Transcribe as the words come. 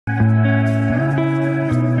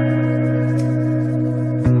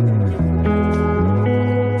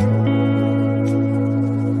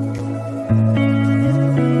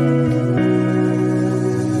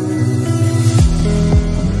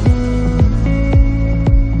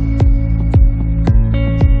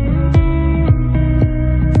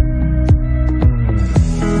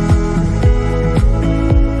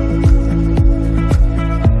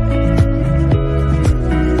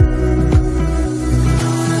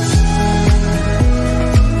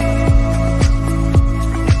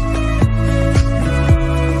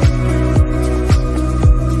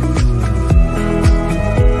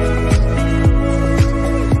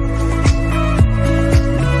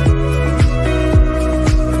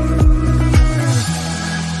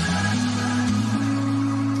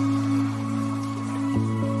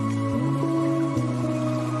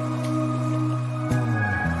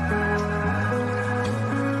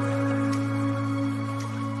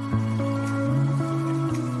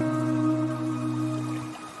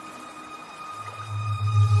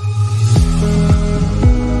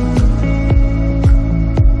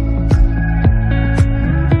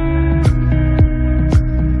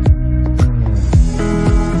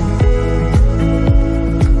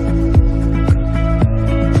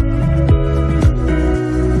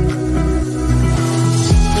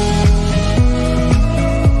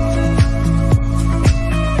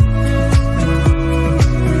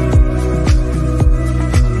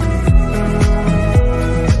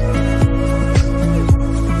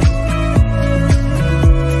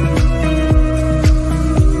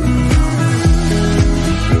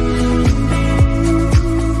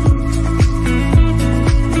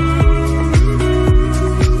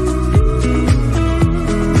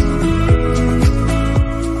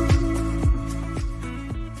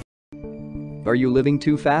Are you living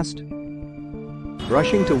too fast?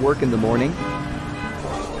 Rushing to work in the morning?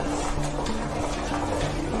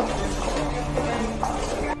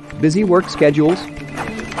 Busy work schedules?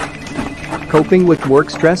 Coping with work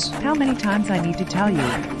stress? How many times I need to tell you?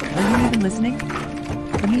 Are you even listening?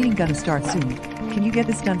 The meeting gonna start soon. Can you get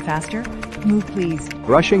this done faster? Move, please.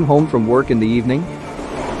 Rushing home from work in the evening?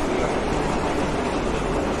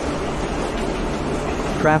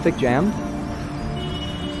 Traffic jam?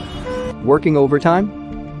 Working overtime?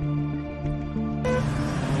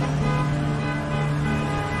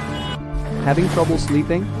 Having trouble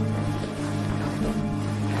sleeping?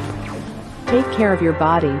 Take care of your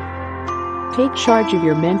body. Take charge of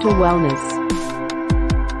your mental wellness.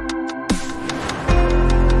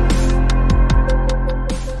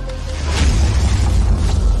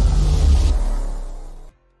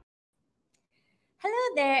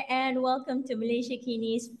 Hello there and welcome to Malaysia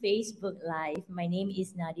Kini's Facebook Live. My name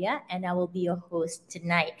is Nadia and I will be your host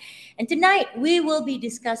tonight. And tonight we will be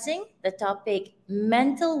discussing the topic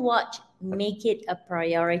Mental Watch, Make It a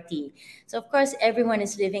Priority. So of course everyone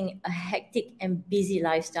is living a hectic and busy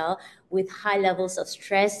lifestyle with high levels of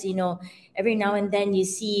stress. You know, every now and then you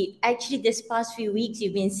see, actually this past few weeks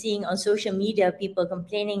you've been seeing on social media people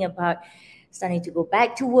complaining about starting to go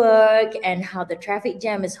back to work and how the traffic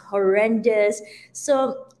jam is horrendous.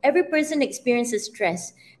 So every person experiences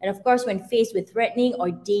stress. And of course, when faced with threatening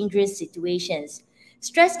or dangerous situations,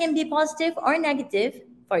 stress can be positive or negative.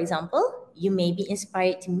 For example, you may be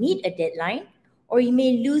inspired to meet a deadline or you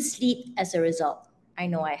may lose sleep as a result. I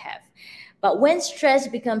know I have. But when stress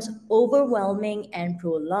becomes overwhelming and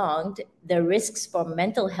prolonged, the risks for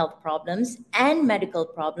mental health problems and medical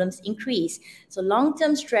problems increase. So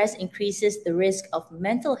long-term stress increases the risk of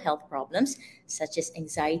mental health problems such as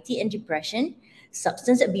anxiety and depression,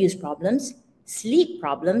 substance abuse problems, sleep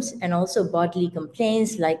problems, and also bodily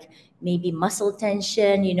complaints like maybe muscle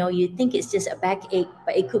tension. You know, you think it's just a backache,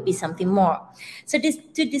 but it could be something more. So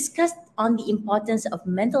to discuss on the importance of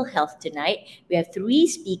mental health tonight, we have three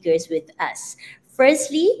speakers with us.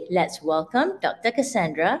 Firstly, let's welcome Dr.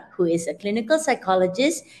 Cassandra, who is a clinical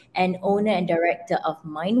psychologist and owner and director of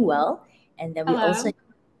MindWell. And then we also...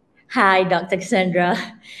 Hi, Dr. Cassandra.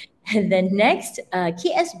 And then next,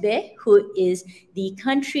 KSB, who is the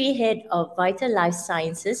country head of Vita Life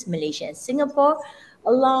Sciences, Malaysia and Singapore,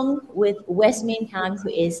 along with Wesmine, Kang, who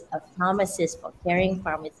is a pharmacist for Caring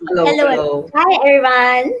Pharmacy. Hello. Hi,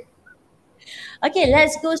 everyone. Okay,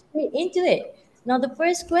 let's go straight into it. Now, the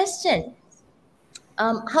first question,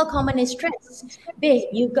 how common is stress? Babe,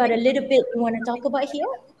 you got a little bit you want to talk about here?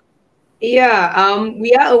 Yeah,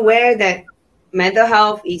 we are aware that mental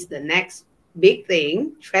health is the next big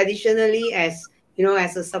thing. Traditionally, as you know,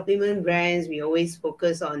 as a supplement brands, we always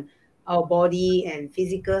focus on our body and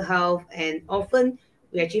physical health, and often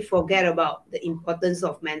we actually forget about the importance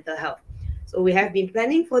of mental health. So we have been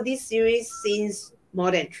planning for this series since more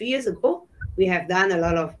than 3 years ago. We have done a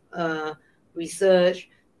lot of research,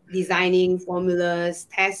 designing formulas,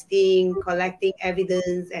 testing, collecting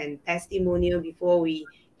evidence and testimonial before we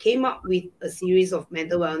came up with a series of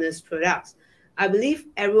mental wellness products. I believe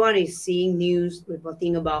everyone is seeing news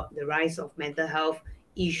reporting about the rise of mental health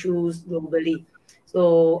issues globally.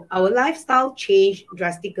 So our lifestyle changed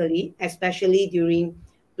drastically, especially during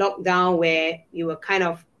lockdown where we were kind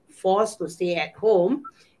of forced to stay at home.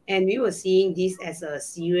 And we were seeing this as a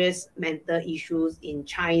serious mental issues in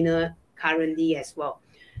China currently as well.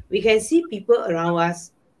 We can see people around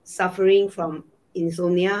us suffering from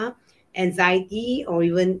insomnia, anxiety, or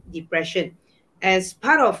even depression. As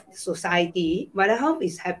part of society, VitaHealth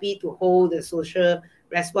is happy to hold the social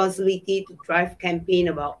responsibility to drive campaign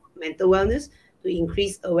about mental wellness to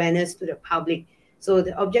increase awareness to the public. So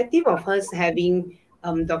the objective of us having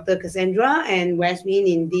Dr. Cassandra and Wesmine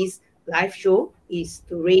in this live show is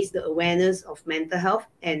to raise the awareness of mental health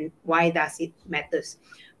and why does it matters.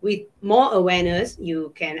 With more awareness,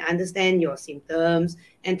 you can understand your symptoms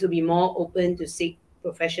and to be more open to seek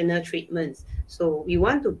professional treatments. So we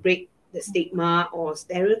want to break the stigma or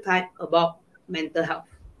stereotype about mental health.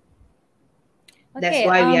 Okay, that's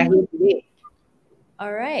why we are here today.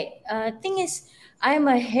 All right. Thing is, I'm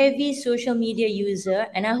a heavy social media user,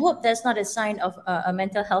 and I hope that's not a sign of a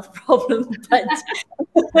mental health problem. But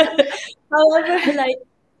however, like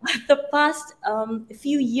the past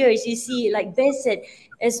few years, you see, like Beth said,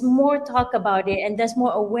 there's more talk about it, and there's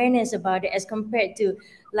more awareness about it as compared to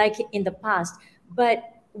like in the past. But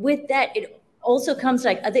with that, it also comes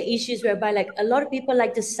like other issues whereby like a lot of people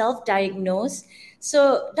like to self-diagnose.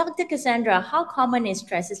 So, Dr. Cassandra, how common is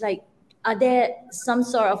stress? It's like, are there some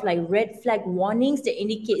sort of like red flag warnings that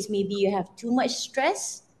indicates maybe you have too much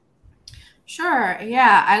stress? Sure.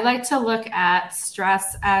 Yeah. I like to look at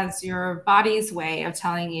stress as your body's way of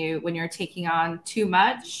telling you when you're taking on too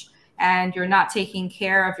much and you're not taking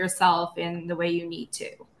care of yourself in the way you need to.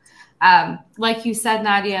 Like you said,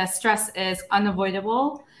 Nadia, stress is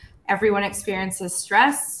unavoidable. Everyone experiences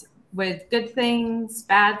stress with good things,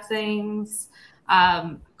 bad things,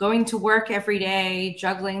 going to work every day,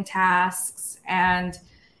 juggling tasks, and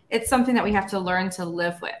it's something that we have to learn to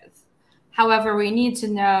live with. However, we need to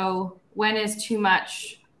know when is too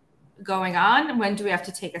much going on, when do we have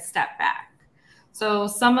to take a step back. So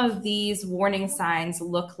some of these warning signs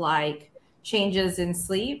look like changes in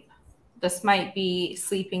sleep. This might be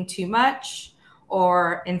sleeping too much,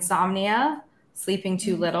 or insomnia, sleeping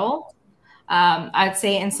too little. I'd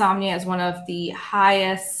say insomnia is one of the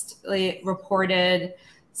highest reported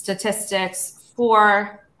statistics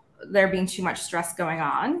for there being too much stress going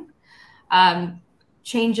on.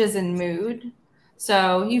 Changes in mood.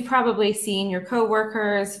 So you've probably seen your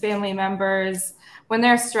coworkers, family members, when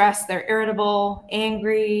they're stressed, they're irritable,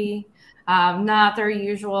 angry, not their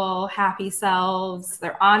usual happy selves.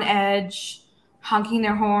 They're on edge, honking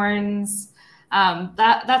their horns.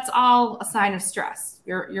 That's all a sign of stress.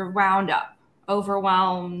 You're wound up,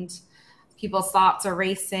 overwhelmed. People's thoughts are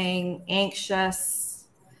racing, anxious,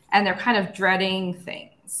 and they're kind of dreading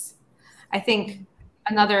things. I think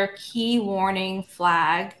another key warning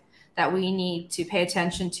flag that we need to pay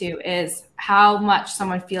attention to is how much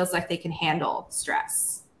someone feels like they can handle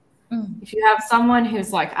stress. If you have someone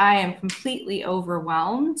who's like, I am completely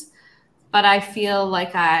overwhelmed, but I feel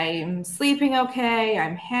like I'm sleeping okay,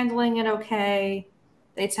 I'm handling it okay,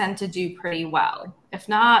 they tend to do pretty well. If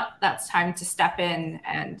not, that's time to step in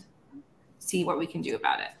and see what we can do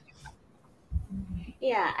about it.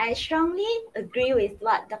 Yeah, I strongly agree with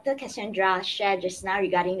what Dr. Cassandra shared just now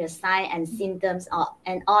regarding the signs and symptoms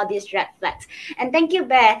and all these red flags. And thank you,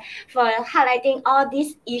 Bear, for highlighting all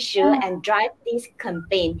these issues and drive this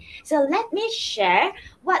campaign. So let me share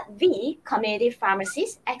what we, community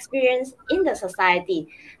pharmacists, experience in the society.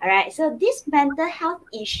 All right, so this mental health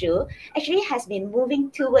issue actually has been moving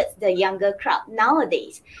towards the younger crowd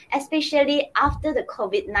nowadays, especially after the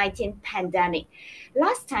COVID-19 pandemic.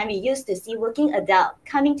 Last time, we used to see working adults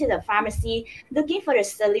coming to the pharmacy looking for a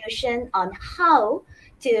solution on how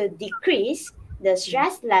to decrease the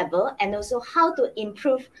stress level and also how to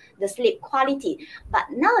improve the sleep quality. But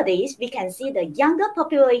nowadays, we can see the younger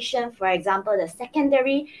population, for example, the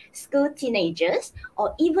secondary school teenagers,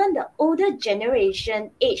 or even the older generation,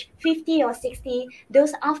 age 50 or 60,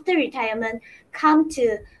 those after retirement, come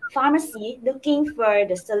to pharmacy looking for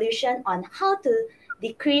the solution on how to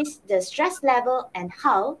decrease the stress level and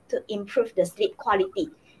how to improve the sleep quality.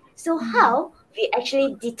 So how we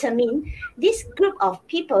actually determine this group of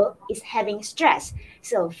people is having stress?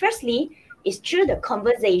 So firstly, is through the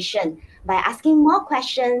conversation. By asking more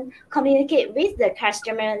questions, communicate with the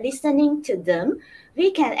customer, listening to them, we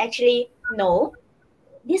can actually know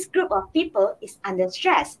this group of people is under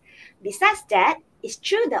stress. Besides that, it's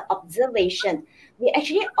through the observation. We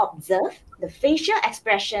actually observe the facial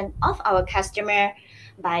expression of our customer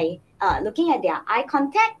by looking at their eye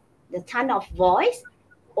contact, the tone of voice,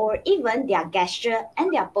 or even their gesture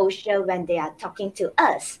and their posture when they are talking to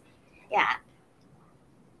us. Yeah.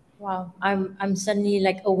 Wow, I'm suddenly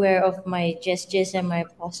like aware of my gestures and my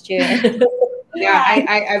posture. Yeah,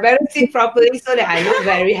 I better sit properly so that I look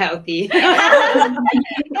very healthy.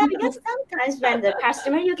 Yeah, because sometimes when the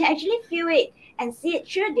customer, you can actually feel it and see it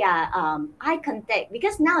through their eye contact,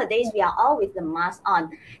 because nowadays we are all with the mask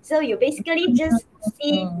on. So you basically just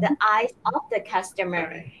see the eyes of the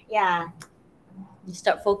customer. Yeah. You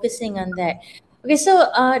start focusing on that. Okay, so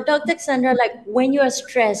Dr. Cassandra, like when you are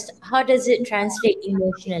stressed, how does it translate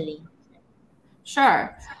emotionally?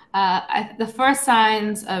 Sure. The first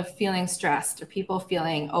signs of feeling stressed are people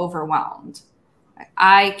feeling overwhelmed.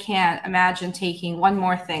 I can't imagine taking one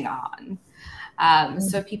more thing on.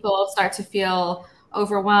 So people start to feel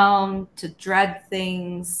overwhelmed, to dread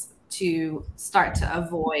things, to start to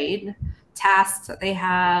avoid tasks that they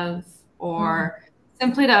have, or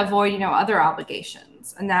simply to avoid, other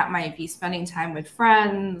obligations. And that might be spending time with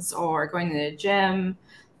friends or going to the gym,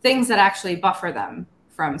 things that actually buffer them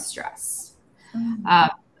from stress.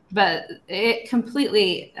 But it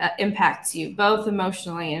completely impacts you, both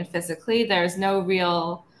emotionally and physically. There's no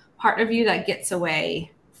real part of you that gets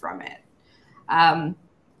away from it.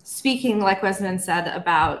 Speaking, like Wesmine said,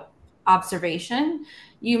 about observation,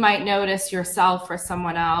 you might notice yourself or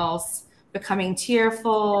someone else becoming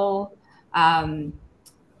tearful,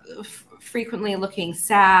 frequently looking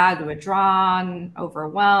sad, withdrawn,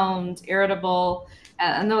 overwhelmed, irritable.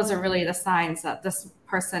 And those are really the signs that this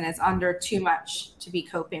person is under too much to be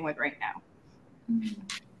coping with right now.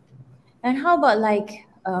 And how about like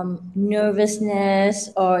nervousness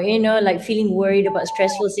or, like feeling worried about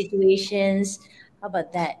stressful situations? How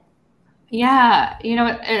about that? Yeah,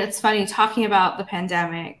 it's funny talking about the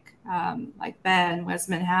pandemic, like Ben and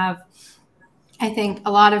Wesmine have. I think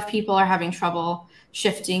a lot of people are having trouble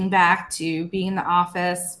shifting back to being in the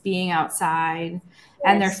office, being outside,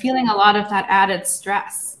 and they're feeling a lot of that added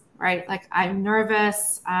stress, right? Like I'm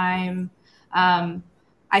nervous, I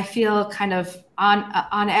feel kind of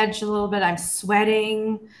on edge a little bit. I'm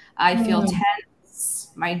sweating, I feel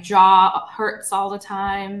tense, my jaw hurts all the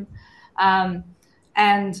time,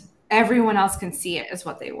 and everyone else can see it is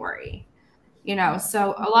what they worry.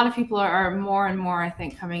 So a lot of people are more and more, I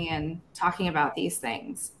think, coming in talking about these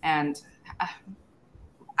things and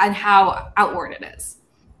how outward it is.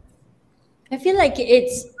 I feel like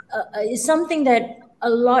it's something that a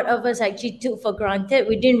lot of us actually took for granted.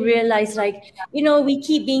 We didn't realize, like, we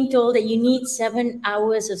keep being told that you need 7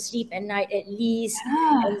 hours of sleep at night at least.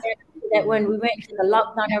 And then that when we went to the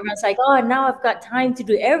lockdown, everyone's like, oh, now I've got time to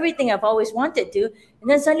do everything I've always wanted to. And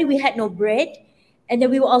then suddenly we had no bread. And then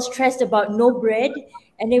we were all stressed about no bread.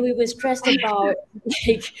 And then we were stressed about,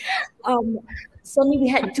 like, suddenly we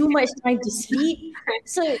had too much time to sleep.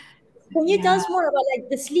 So can you tell us more about like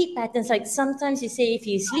the sleep patterns? Like sometimes you say if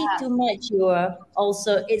you sleep too much,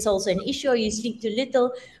 it's also an issue, or you sleep too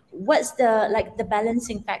little. What's the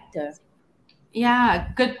balancing factor? Yeah,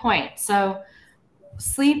 good point. So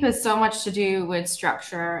sleep is so much to do with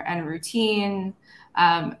structure and routine.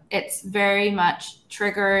 It's very much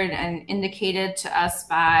triggered and indicated to us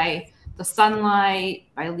by the sunlight,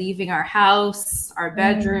 by leaving our house, our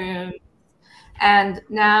bedroom. And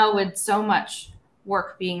now with so much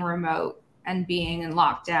work being remote and being in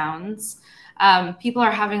lockdowns, people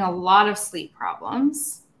are having a lot of sleep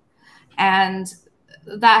problems. And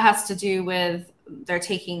that has to do with they're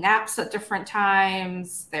taking naps at different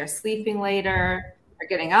times, they're sleeping later, they're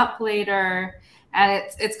getting up later, and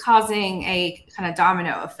it's causing a kind of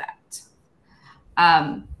domino effect.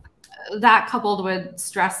 That coupled with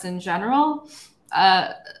stress in general,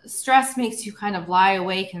 stress makes you kind of lie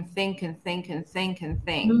awake and think and think and think and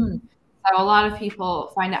think. So a lot of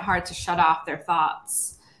people find it hard to shut off their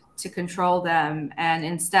thoughts, to control them, and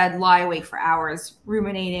instead lie awake for hours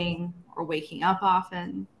ruminating or waking up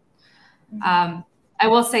often. I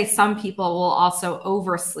will say some people will also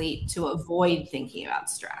oversleep to avoid thinking about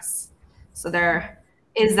stress. So there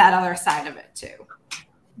is that other side of it too.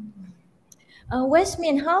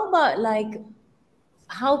 Wesmine, how about like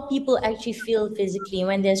how people actually feel physically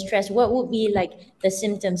when they're stressed? What would be like the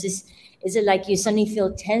symptoms? Is it like you suddenly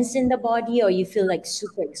feel tense in the body, or you feel like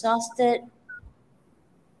super exhausted?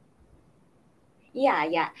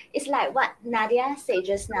 Yeah. It's like what Nadia said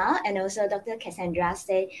just now, and also Dr. Cassandra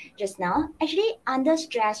said just now. Actually, under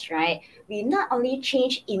stress, right, we not only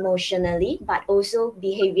change emotionally, but also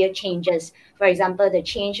behavior changes. For example, the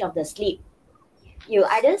change of the sleep. You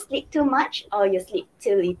either sleep too much or you sleep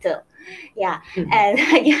too little. Yeah. And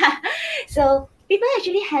so people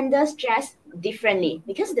actually handle stress differently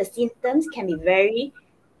because the symptoms can be vary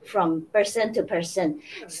from person to person.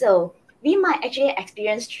 So we might actually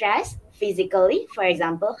experience stress physically, for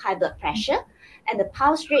example, high blood pressure, and the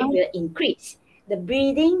pulse rate will increase. The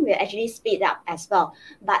breathing will actually speed up as well.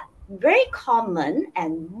 But very common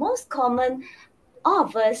and most common all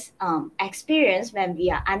of us experience when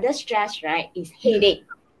we are under stress, right, is headache,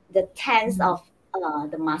 the tense of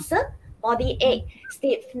the muscle, body ache,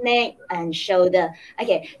 stiff neck, and shoulder.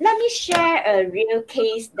 Okay, let me share a real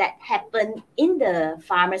case that happened in the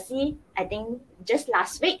pharmacy, I think just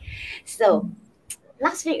last week. So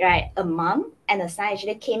last week, right, a mom and a son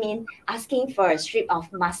actually came in asking for a strip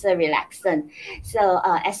of muscle relaxant. So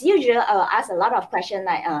as usual, I will ask a lot of questions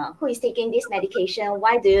like who is taking this medication?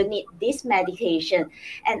 Why do you need this medication?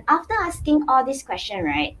 And after asking all these questions,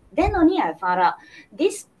 right, then only I found out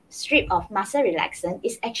this strip of muscle relaxant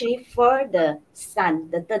is actually for the son,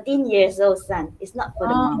 the 13 years old son. It's not for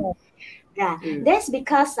the mom. Yeah, that's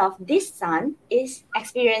because of this son is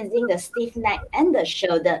experiencing the stiff neck and the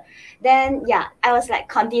shoulder. Then I was like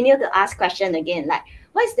continue to ask question again, like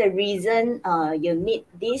what's the reason you need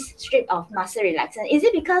this strip of muscle relaxant? Is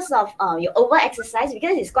it because of you over exercise?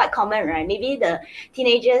 Because it's quite common, right? Maybe the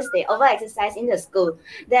teenagers they over exercise in the school.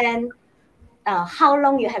 Then how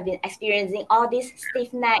long you have been experiencing all this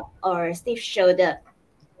stiff neck or stiff shoulder?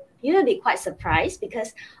 You will be quite surprised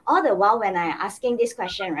because all the while when I'm asking this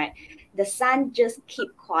question, right, the son just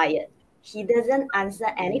keep quiet. He doesn't answer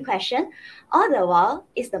any question. All the while,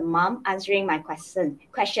 it's the mom answering my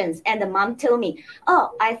questions. And the mom told me,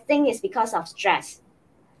 oh, I think it's because of stress.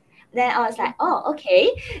 Then I was like, oh, okay.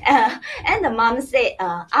 And the mom said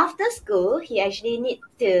after school, he actually needs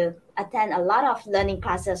to attend a lot of learning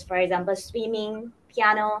classes, for example, swimming,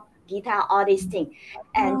 piano, guitar, all these things.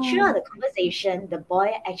 And throughout the conversation, the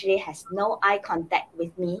boy actually has no eye contact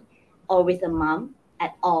with me or with the mom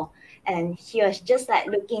at all. And he was just like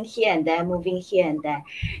looking here and there, moving here and there.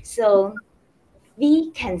 So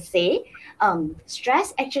we can say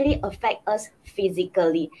stress actually affects us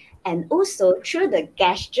physically, and also through the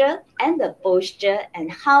gesture and the posture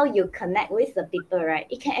and how you connect with the people, right?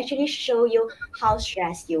 It can actually show you how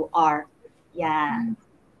stressed you are. Yeah.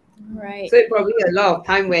 Right. So probably a lot of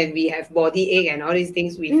time when we have body ache and all these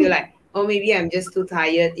things, we feel like, oh, maybe I'm just too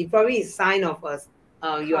tired. It probably is a sign of us.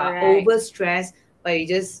 You are Correct. overstressed, but you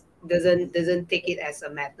just doesn't take it as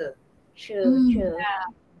a matter. True. Yeah.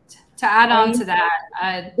 To add on to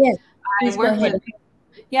that, yes, I please go work ahead. with,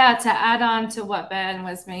 to add on to what Ben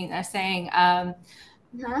was saying,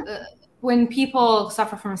 when people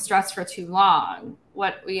suffer from stress for too long,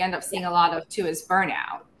 what we end up seeing a lot of too is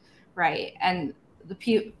burnout, right? And the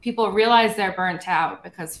people realize they're burnt out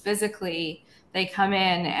because physically they come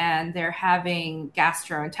in and they're having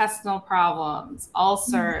gastrointestinal problems,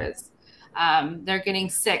 ulcers. They're getting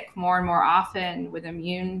sick more and more often with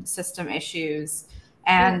immune system issues,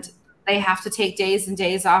 and they have to take days and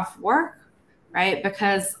days off work, right?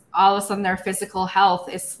 Because all of a sudden their physical health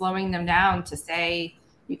is slowing them down to say,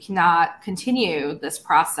 you cannot continue this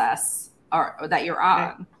process or that you're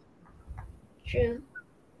on. True.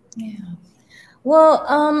 Yeah.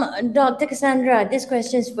 Well, Dr. Cassandra, this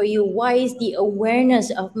question is for you. Why is the awareness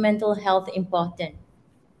of mental health important?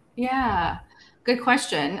 Yeah, good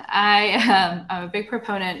question. I'm a big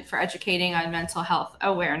proponent for educating on mental health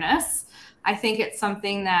awareness. I think it's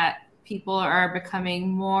something that people are becoming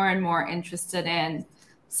more and more interested in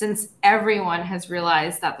since everyone has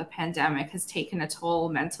realized that the pandemic has taken a toll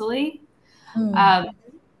mentally.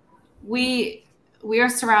 We are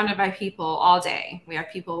surrounded by people all day. We have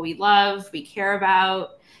people we love, we care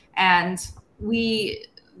about, and we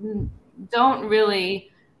don't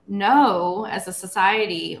really know as a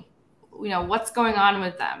society, what's going on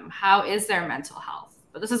with them. How is their mental health?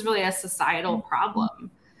 But this is really a societal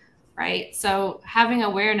problem, right? So having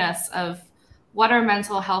awareness of what are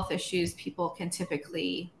mental health issues people can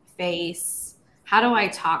typically face. How do I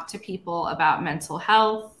talk to people about mental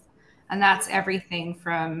health? And that's everything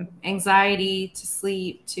from anxiety to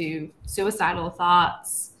sleep to suicidal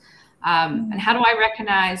thoughts. And how do I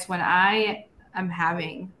recognize when I am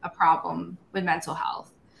having a problem with mental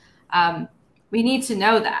health? We need to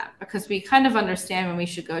know that because we kind of understand when we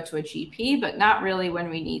should go to a GP, but not really when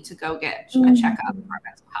we need to go get a checkup for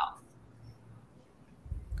mental health.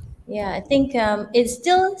 Yeah, I think it's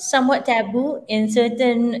still somewhat taboo in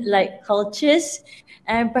certain cultures,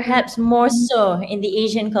 and perhaps more so in the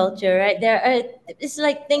Asian culture, right? It's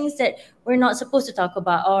like things that we're not supposed to talk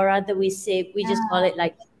about, or rather we just call it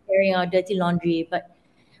like airing our dirty laundry. But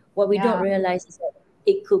what we don't realize is that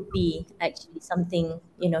it could be actually something,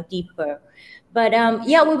 deeper. But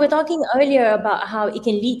we were talking earlier about how it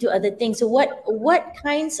can lead to other things. So what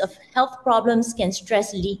kinds of health problems can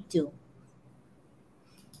stress lead to?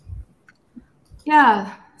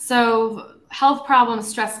 Yeah, so health problems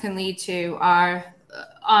stress can lead to are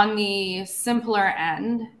on the simpler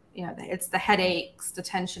end. It's the headaches, the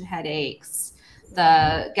tension headaches,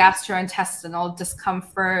 the gastrointestinal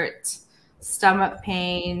discomfort, stomach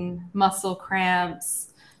pain, muscle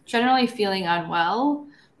cramps, generally feeling unwell.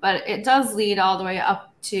 But it does lead all the way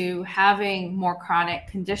up to having more chronic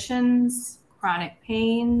conditions, chronic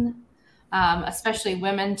pain. Especially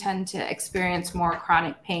women tend to experience more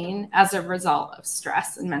chronic pain as a result of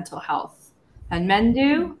stress and mental health than men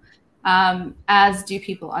do, as do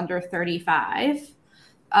people under 35.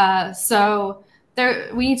 So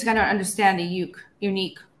we need to kind of understand the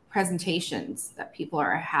unique presentations that people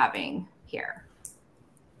are having here.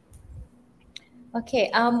 Okay,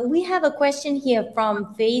 we have a question here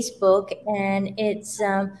from Facebook, and it's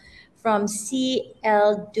from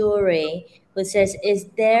CL Dore, who says, is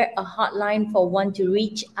there a hotline for one to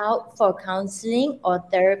reach out for counseling or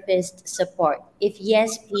therapist support? If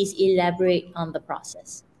yes, please elaborate on the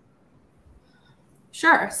process.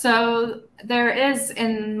 Sure. So there is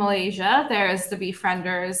in Malaysia, there is the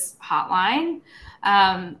Befrienders hotline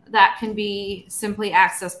that can be simply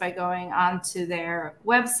accessed by going onto their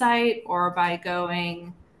website or by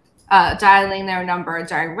dialing their number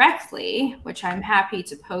directly, which I'm happy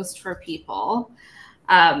to post for people.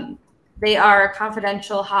 They are a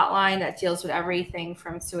confidential hotline that deals with everything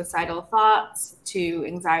from suicidal thoughts to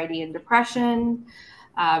anxiety and depression.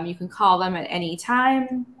 You can call them at any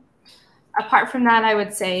time. apart from that, I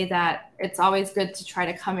would say that it's always good to try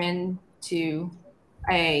to come in to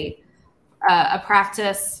a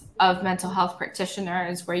practice of mental health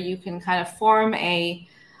practitioners where you can kind of form a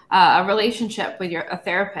relationship with a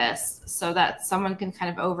therapist so that someone can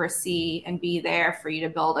kind of oversee and be there for you to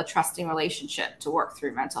build a trusting relationship to work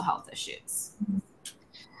through mental health issues.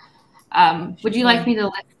 Would you like me to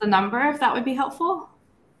list the number if that would be helpful?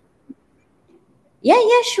 Yeah,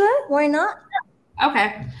 sure. Why not?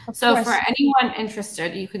 Okay. So for anyone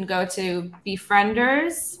interested, you can go to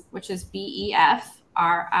Befrienders, which is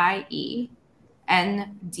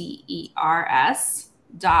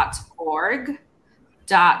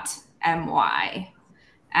BEFRIENDERS.org.my.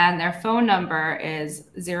 And their phone number is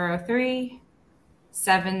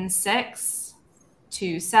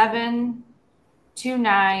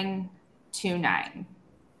 03-7627-2929.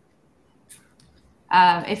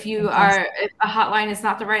 If a hotline is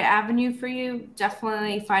not the right avenue for you,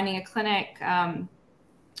 definitely finding a clinic. I'm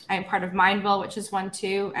part of Mindville, which is one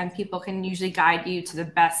too, and people can usually guide you to the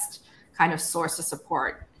best kind of source of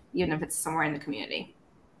support, even if it's somewhere in the community.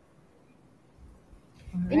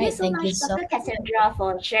 Thank you so much, Dr. Cassandra,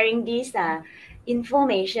 for sharing this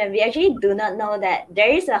information. We actually do not know that there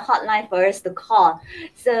is a hotline for us to call.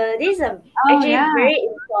 So this is very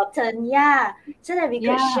important, so that we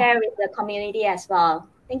could share with the community as well.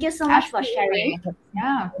 Thank you so much for sharing.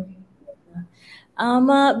 Yeah.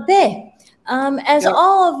 Be, as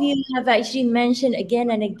all of you have actually mentioned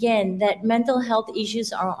again and again that mental health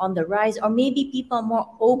issues are on the rise, or maybe people are more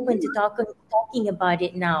open to talking about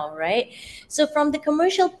it now, right? So from the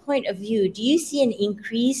commercial point of view, do you see an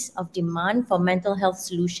increase of demand for mental health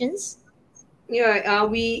solutions? Yeah,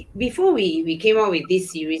 before we came out with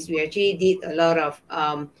this series, we actually did a lot of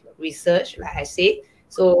research, like I said.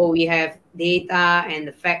 So we have data and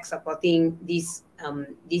the facts supporting this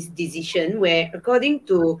decision, where according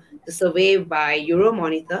to the survey by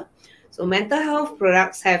Euromonitor, so mental health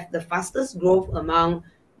products have the fastest growth among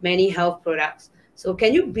many health products. So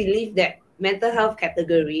can you believe that mental health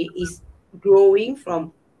category is growing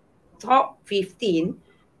from top 15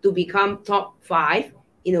 to become top 5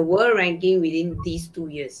 in a world ranking within these 2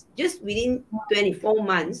 years? Just within 24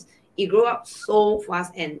 months, it grew up so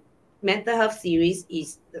fast, and mental health series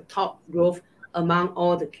is the top growth among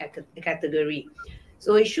all the category.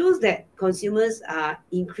 So it shows that consumers are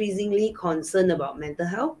increasingly concerned about mental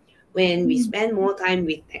health when we spend more time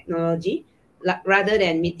with technology rather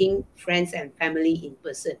than meeting friends and family in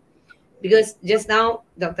person. Because just now,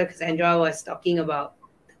 Dr. Cassandra was talking about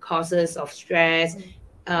the causes of stress.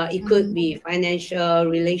 It could be financial,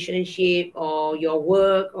 relationship, or your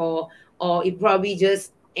work, or it probably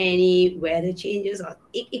just any weather changes, or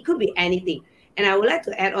it could be anything. And I would like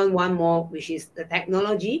to add on one more, which is the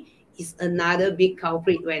technology is another big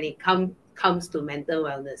culprit when it comes to mental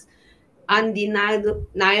wellness.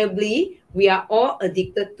 Undeniably, we are all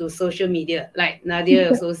addicted to social media. Like Nadia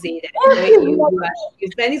also said that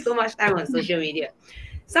you're spending so much time on social media.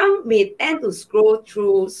 Some may tend to scroll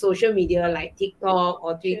through social media like TikTok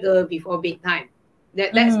or Twitter before bedtime.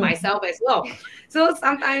 That's myself as well. So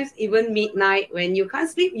sometimes even midnight, when you can't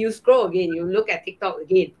sleep, you scroll again. You look at TikTok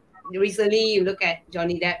again. Recently, you look at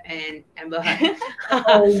Johnny Depp and Amber Heard.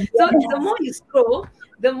 So the more you scroll,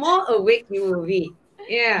 the more awake you will be.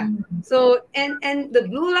 Yeah. So and the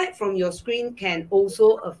blue light from your screen can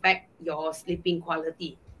also affect your sleeping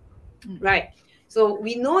quality, right? So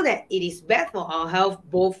we know that it is bad for our health,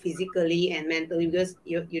 both physically and mentally, because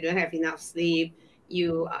you don't have enough sleep.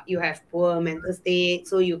 You have poor mental state,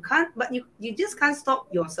 so you can't. But you just can't stop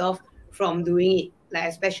yourself from doing it, like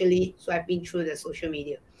especially swiping through the social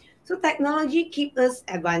media. So technology keeps us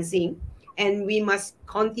advancing, and we must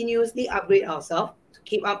continuously upgrade ourselves to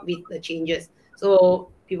keep up with the changes.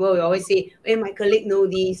 So people will always say, "Hey, my colleague know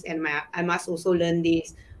this, and I must also learn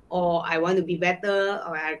this," or "I want to be better,"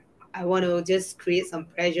 or I want to just create some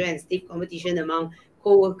pressure and stiff competition among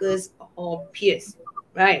co-workers or peers,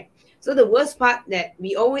 right? So the worst part that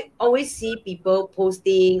we always see people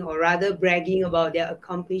posting or rather bragging about their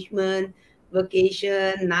accomplishment,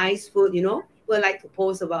 vacation, nice food, People like to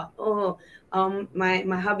post about,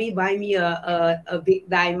 my hubby buy me a big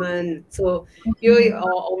diamond. So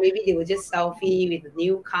or maybe they will just selfie with the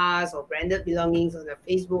new cars or branded belongings on their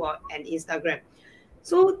Facebook and Instagram.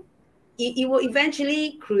 So it will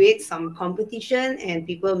eventually create some competition, and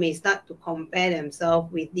people may start to compare themselves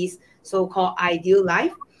with this so-called ideal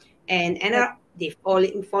life, and end up they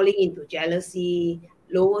falling into jealousy,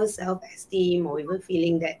 lower self-esteem, or even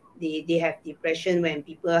feeling that they have depression when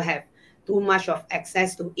people have too much of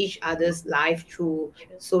access to each other's life through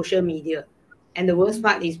social media. And the worst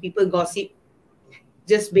part is people gossip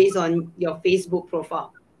just based on your Facebook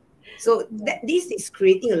profile. So this is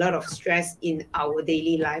creating a lot of stress in our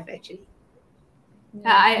daily life, actually.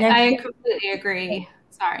 I completely agree.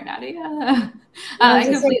 Sorry, Nadia.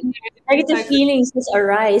 Negative feelings just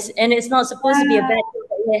arise, and it's not supposed to be a bad thing,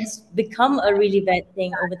 but it has become a really bad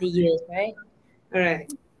thing over the years, right? All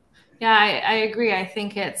right. Yeah, I agree. I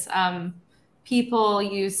think it's people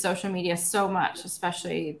use social media so much,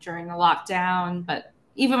 especially during the lockdown, but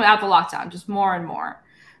even without the lockdown, just more and more,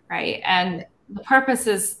 right? And the purpose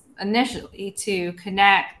is initially to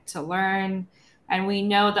connect, to learn. And we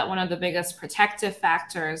know that one of the biggest protective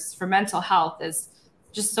factors for mental health is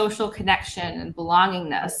just social connection and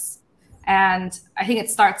belongingness. And I think it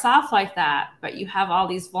starts off like that, but you have all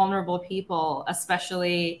these vulnerable people,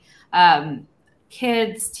 especially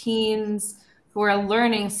kids, teens, who are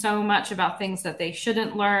learning so much about things that they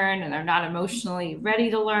shouldn't learn, and they're not emotionally ready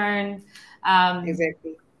to learn.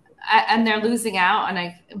 Exactly. And they're losing out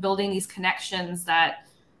on building these connections that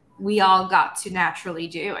we all got to naturally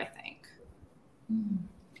do, I think.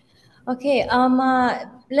 Okay,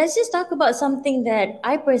 let's just talk about something that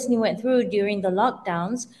I personally went through during the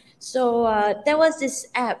lockdowns. So there was this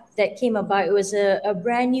app that came about. It was a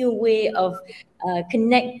brand new way of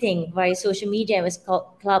connecting via social media. It was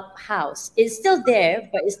called Clubhouse. It's still there,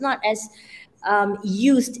 but it's not as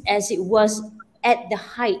used as it was at the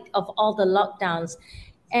height of all the lockdowns.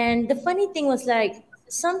 And the funny thing was, like,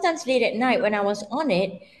 sometimes late at night when I was on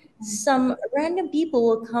it, some random people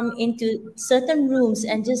will come into certain rooms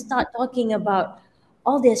and just start talking about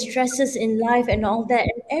all their stresses in life and all that.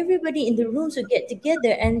 And everybody in the rooms would get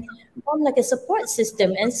together and form like a support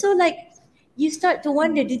system. And so, like, you start to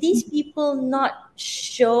wonder, do these people not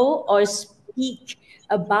show or speak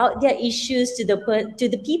about their issues to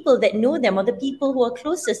the people that know them, or the people who are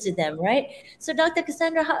closest to them, right? So, Dr.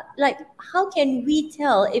 Cassandra, how can we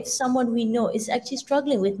tell if someone we know is actually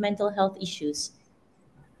struggling with mental health issues?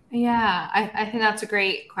 Yeah, I think that's a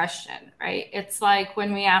great question, right? It's like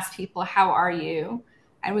when we ask people, how are you?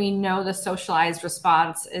 And we know the socialized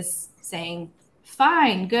response is saying,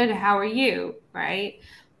 fine, good, how are you, right?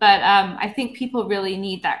 But I think people really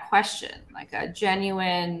need that question, like a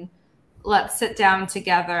genuine, let's sit down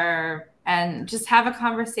together and just have a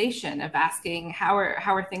conversation of asking, how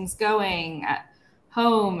are things going at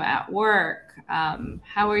home, at work?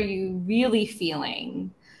 How are you really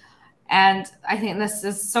feeling? And I think this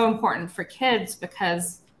is so important for kids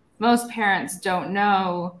because most parents don't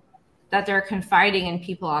know that they're confiding in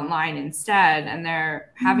people online instead, and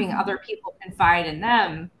they're having other people confide in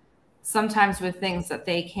them, sometimes with things that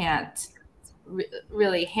they can't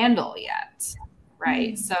really handle yet,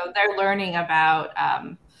 right? So they're learning about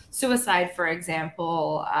suicide, for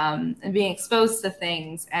example, and being exposed to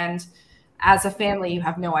things. And as a family, you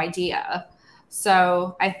have no idea.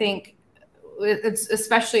 So I think it's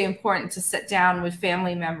especially important to sit down with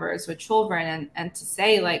family members, with children, and to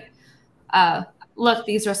say, like, look,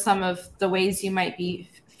 these are some of the ways you might be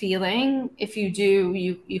feeling. If you do,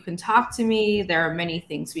 you can talk to me. There are many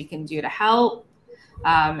things we can do to help.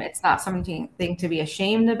 It's not something to be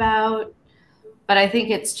ashamed about. But I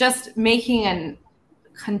think it's just making a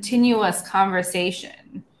continuous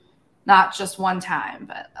conversation, not just one time,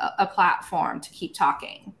 but a platform to keep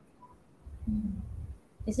talking.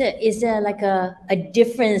 Is there like a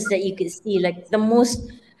difference that you could see, like the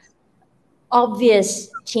most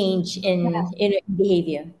obvious change in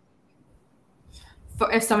behavior?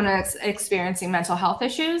 For if someone is experiencing mental health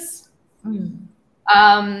issues,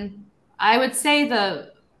 I would say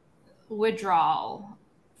the withdrawal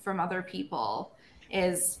from other people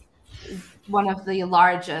is one of the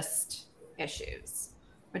largest issues.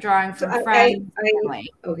 Withdrawing from friends, family.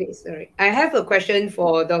 Okay, sorry. I have a question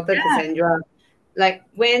for Dr. Cassandra. Like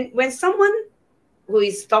when someone who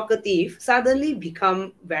is talkative suddenly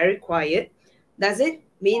become very quiet, does it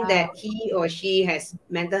mean that he or she has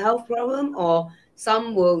mental health problem, or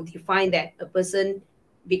some will define that a person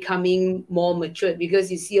becoming more mature?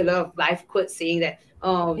 Because you see a lot of life quotes saying that,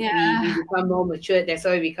 we become more mature, that's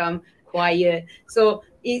why we become quiet. So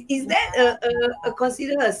is that a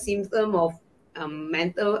considered a symptom of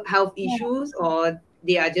mental health issues, or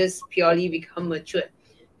they are just purely become mature?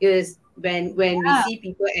 Because when we see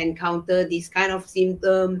people encounter this kind of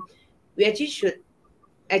symptom, we actually should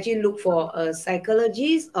look for a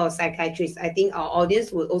psychologist or psychiatrist. I think our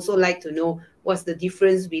audience would also like to know what's the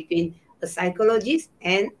difference between a psychologist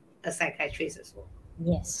and a psychiatrist as well.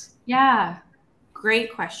 Yes. Yeah,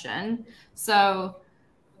 great question. So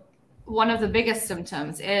one of the biggest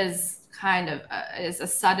symptoms is is a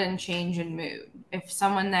sudden change in mood. If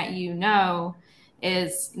someone that you know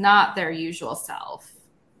is not their usual self,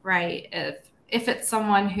 right? If it's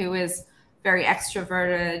someone who is very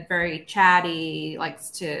extroverted, very chatty, likes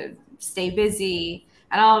to stay busy,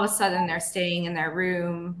 and all of a sudden they're staying in their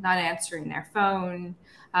room, not answering their phone,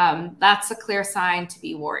 that's a clear sign to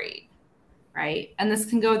be worried, right? And this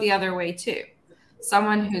can go the other way too.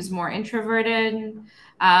 Someone who's more introverted,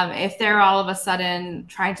 if they're all of a sudden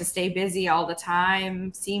trying to stay busy all the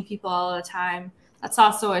time, seeing people all the time, that's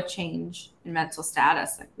also a change in mental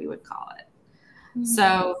status, like we would call it.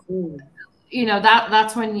 So, you know,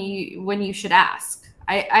 that's when you should ask.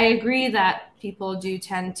 I agree that people do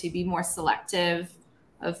tend to be more selective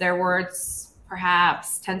of their words,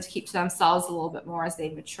 perhaps tend to keep to themselves a little bit more as they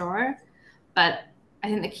mature. But I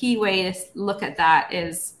think the key way to look at that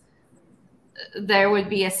is there would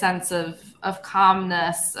be a sense of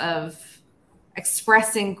calmness, of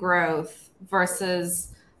expressing growth versus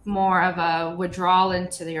more of a withdrawal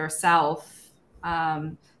into yourself,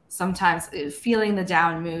 sometimes feeling the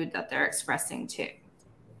down mood that they're expressing too.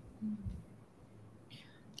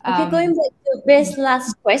 Okay, going back to Beth's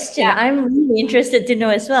last question, I'm really interested to know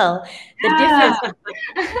as well the difference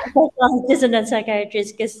between psychologist and a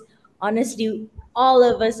psychiatrist, because honestly, all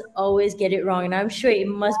of us always get it wrong, and I'm sure it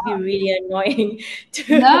must be really annoying.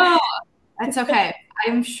 No, that's okay.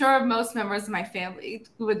 I'm sure most members of my family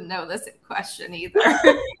wouldn't know this question either.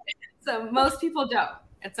 So most people don't.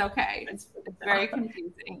 It's okay. It's very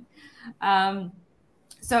confusing.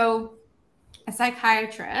 So a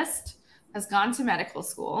psychiatrist has gone to medical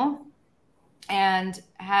school and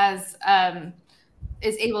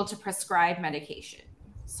is able to prescribe medication.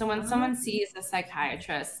 So when someone sees a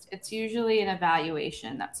psychiatrist, it's usually an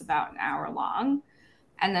evaluation that's about an hour long.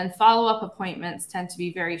 And then follow-up appointments tend to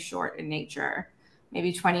be very short in nature,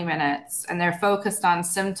 maybe 20 minutes. And they're focused on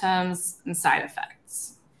symptoms and side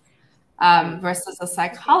effects. Versus a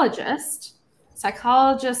psychologist.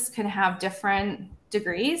 Psychologists can have different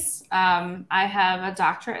degrees. I have a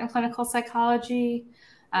doctorate in clinical psychology.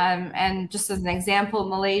 And just as an example,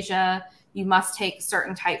 Malaysia, you must take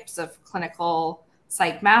certain types of clinical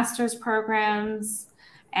psych master's programs.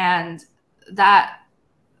 And that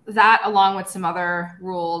along with some other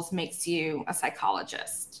rules makes you a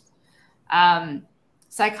psychologist.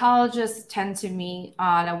 Psychologists tend to meet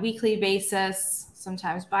on a weekly basis,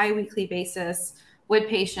 sometimes bi-weekly basis, with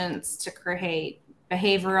patients to create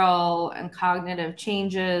behavioral and cognitive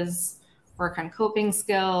changes, work on coping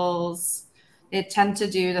skills. They tend to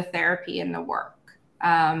do the therapy and the work.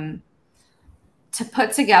 To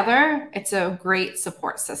put together, it's a great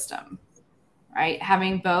support system, right?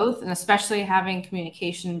 Having both, and especially having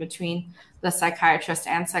communication between the psychiatrist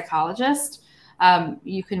and psychologist,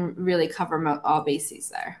 you can really cover all bases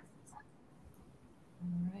there.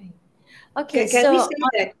 All right. Okay,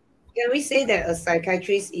 can we say that a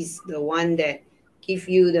psychiatrist is the one that give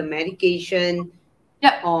you the medication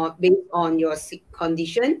or based on your sick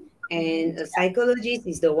condition, and a psychologist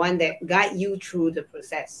is the one that guide you through the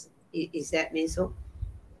process? Is that mean so?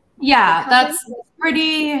 Yeah, that's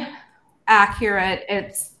pretty accurate.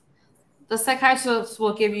 It's the psychiatrist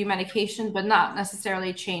will give you medication, but not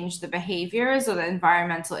necessarily change the behaviors or the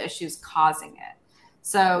environmental issues causing it.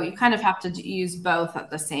 So you kind of have to use both at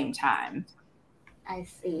the same time. I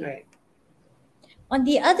see. Right. On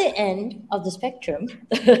the other end of the spectrum,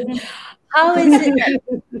 how is it that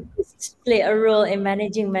pharmacists play a role in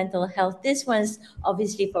managing mental health? This one's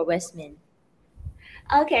obviously for Wesmine.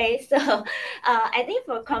 Okay, so I think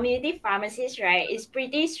for community pharmacists, right, it's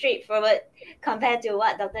pretty straightforward compared to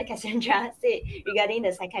what Dr. Cassandra said regarding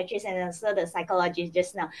the psychiatrist and also the psychologist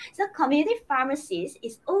just now. So community pharmacists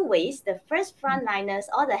is always the first frontliners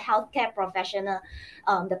or the healthcare professional,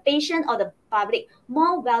 the patient or the public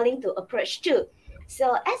more willing to approach to.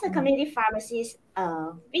 So as a community pharmacist,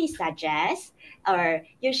 we suggest, or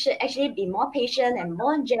you should actually be more patient and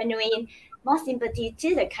more genuine, more sympathy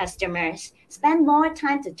to the customers, spend more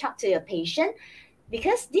time to talk to your patient,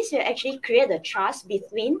 because this will actually create the trust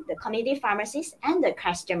between the community pharmacist and the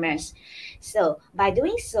customers. So by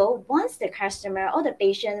doing so, once the customer or the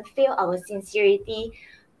patient feel our sincerity,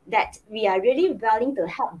 that we are really willing to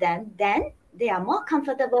help them, then they are more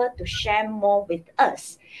comfortable to share more with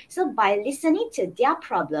us. So by listening to their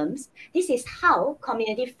problems, this is how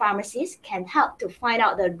community pharmacists can help to find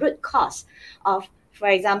out the root cause of, for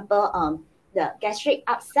example, the gastric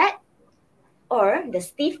upset or the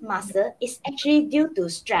stiff muscle is actually due to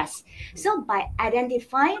stress. So by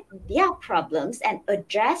identifying their problems and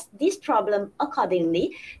address this problem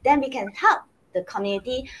accordingly, then we can help the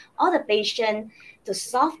community or the patient to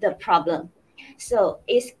solve the problem. So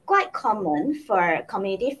it's quite common for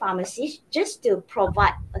community pharmacists just to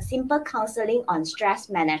provide a simple counseling on stress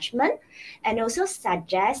management and also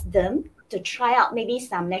suggest them to try out maybe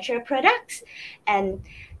some natural products. And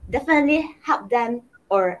definitely help them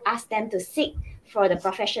or ask them to seek for the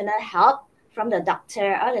professional help from the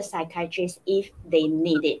doctor or the psychiatrist if they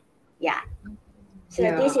need it. Yeah. So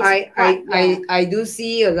Yeah, this is I do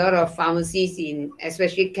see a lot of pharmacies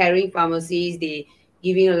especially caring pharmacies, they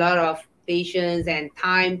giving a lot of patience and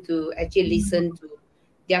time to actually listen to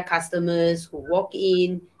their customers who walk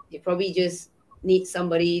in. They probably just need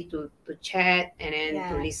somebody to chat and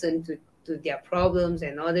then to listen to their problems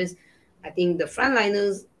and all this. I think the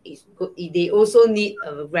frontliners is good. They also need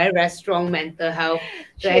a very, very strong mental health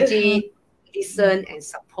to actually listen and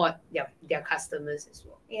support their customers as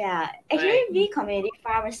well. Yeah, actually, we community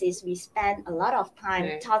pharmacists, we spend a lot of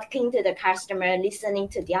time talking to the customer, listening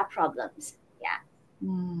to their problems. Yeah.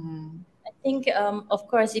 I think, of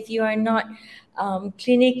course, if you are not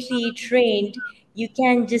clinically trained, you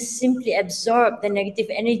can just simply absorb the negative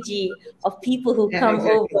energy of people who come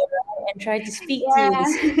over, right, and try to speak to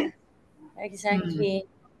you. Exactly.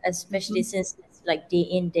 Especially since it's like day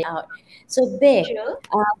in, day out. So, Bae,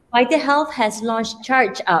 VitaHealth has launched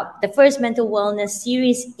Charge Up, the first mental wellness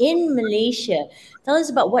series in Malaysia. Tell us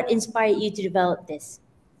about what inspired you to develop this.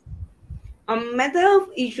 Mental health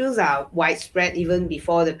issues are widespread even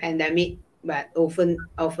before the pandemic, but often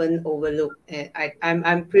overlooked.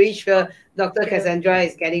 I'm pretty sure Dr. Cassandra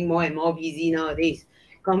is getting more and more busy nowadays,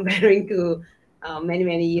 comparing to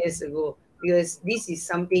many years ago, because this is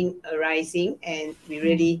something arising, and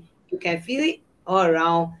you can feel it all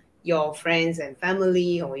around your friends and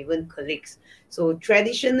family or even colleagues. So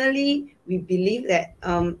traditionally, we believe that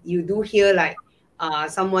you do hear like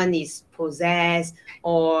someone is possessed,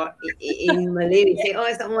 or in Malay we say,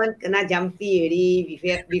 oh, someone kena jampi already,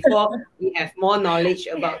 before we have more knowledge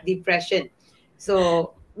about depression.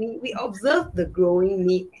 So we observe the growing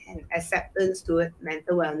need and acceptance toward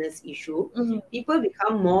mental wellness issue. People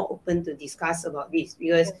become more open to discuss about this,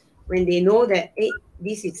 because when they know that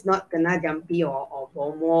this is not kena jampi or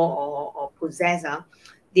bomo or possessed,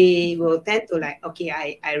 they will tend to like, okay,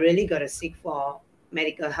 I really got to seek for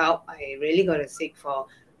medical help. I really got to seek for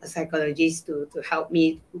a psychologist to help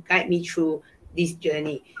me, to guide me through this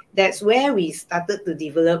journey. That's where we started to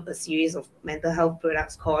develop a series of mental health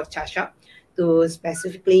products called Charge Up, to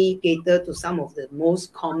specifically cater to some of the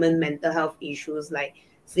most common mental health issues like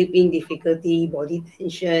sleeping difficulty, body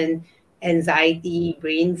tension, anxiety,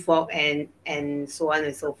 brain fog, and so on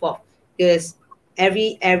and so forth. Because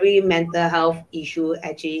every mental health issue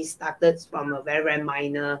actually started from a very, very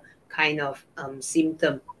minor kind of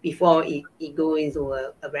symptom before it goes into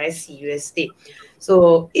a very serious state.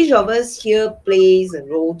 So each of us here plays a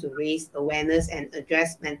role to raise awareness and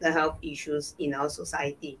address mental health issues in our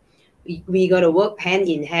society. We got to work hand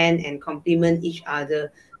in hand and complement each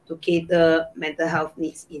other to cater mental health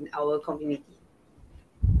needs in our community.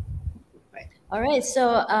 All right,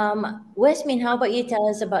 so Wesmine, how about you tell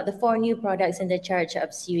us about the 4 new products in the Charge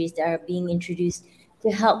Up series that are being introduced to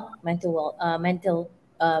help mental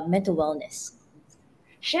wellness?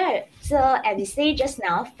 Sure. So as we say just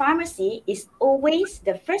now, pharmacy is always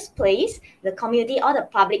the first place the community or the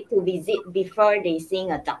public to visit before they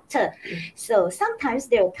seeing a doctor. So sometimes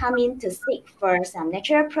they will come in to seek for some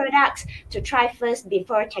natural products to try first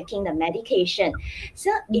before taking the medication.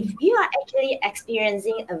 So if you are actually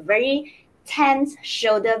experiencing a very tense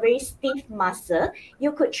shoulder, very stiff muscle,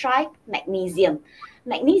 you could try magnesium.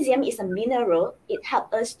 Magnesium is a mineral. It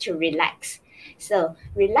helps us to relax. So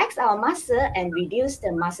relax our muscle and reduce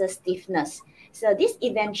the muscle stiffness. So this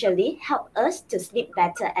eventually helps us to sleep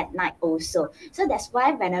better at night also. So that's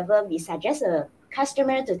why whenever we suggest a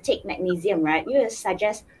customer to take magnesium, right, you will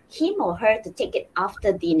suggest him or her to take it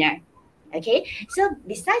after dinner. Okay, so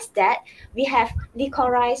besides that, we have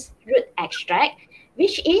licorice root extract,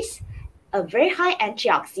 which is a very high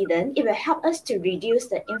antioxidant. It will help us to reduce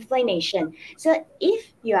the inflammation. So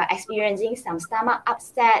if you are experiencing some stomach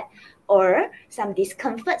upset or some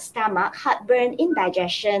discomfort stomach, heartburn,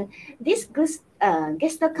 indigestion, this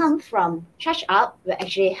gastacum from Charge Up will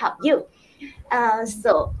actually help you.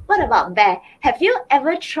 So what about Bear? Have you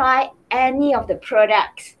ever tried any of the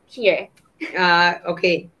products here?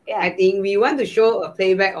 Okay. Yeah. I think we want to show a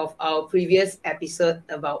playback of our previous episode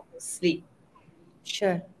about sleep.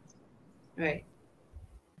 Sure. Right.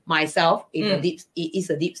 Myself is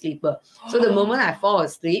a deep sleeper. So the moment I fall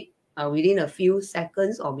asleep, within a few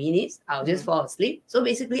seconds or minutes, I'll just fall asleep. So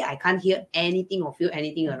basically, I can't hear anything or feel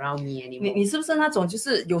anything around me anymore. 你是不是那种就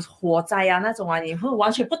是有火灾啊那种啊，你会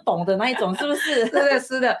完全不懂的那一种，是不是？是的，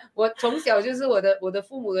是的。我从小就是我的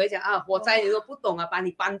父母会讲啊，火灾你都不懂啊，把你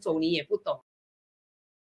搬走你也不懂。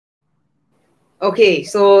Okay,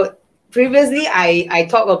 so previously I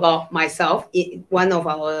talked about myself in one of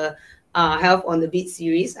our Health on the Beat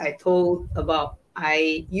series. I told about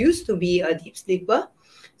I used to be a deep sleeper,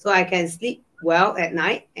 so I can sleep well at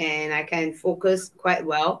night and I can focus quite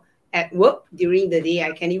well at work during the day.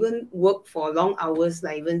 I can even work for long hours,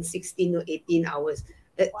 like even 16 to 18 hours.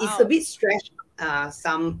 It's a bit stretched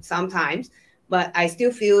sometimes, but I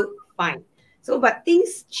still feel fine. So, but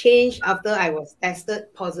things changed after I was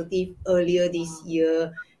tested positive earlier this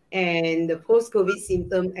year, and the post-COVID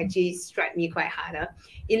symptom actually struck me quite harder.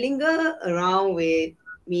 It lingered around with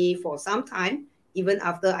me for some time, even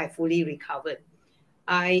after I fully recovered.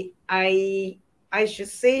 I should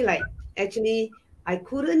say, like, actually I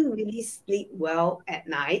couldn't really sleep well at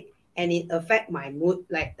night, and it affect my mood,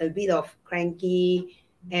 like a bit of cranky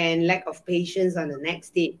and lack of patience on the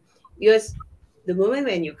next day. Because the moment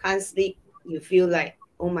when you can't sleep, you feel like,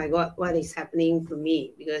 oh my God, what is happening to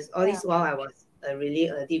me? Because all this while I was really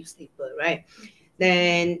a deep sleeper, right?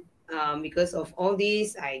 Then because of all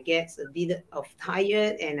this, I get a bit of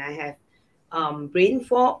tired and I have brain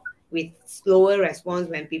fog with slower response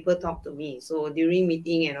when people talk to me. So during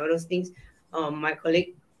meeting and all those things, my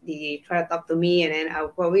colleague, they try to talk to me, and then I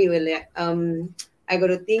probably will like, I got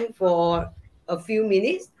to think for a few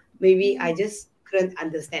minutes. Maybe I just couldn't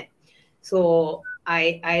understand. So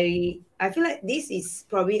I feel like this is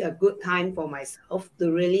probably a good time for myself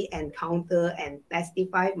to really encounter and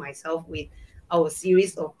testify myself with our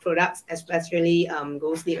series of products, especially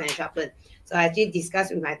Go Sleep and Sharpen. So I actually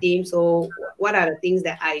discussed with my team, so what are the things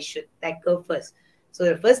that I should tackle first? So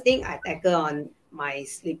the first thing I tackle on my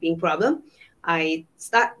sleeping problem, I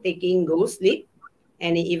start taking Go Sleep,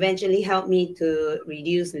 and it eventually helped me to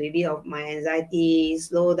reduce a little bit of my anxiety,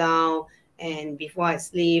 slow down, and before I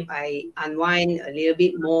sleep, I unwind a little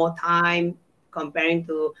bit more time comparing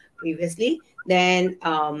to previously. Then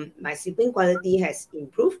my sleeping quality has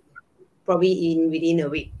improved, probably within a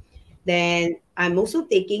week. Then I'm also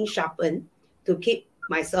taking Sharpen to keep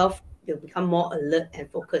myself to become more alert and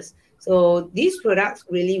focused. So these products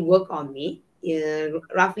really work on me in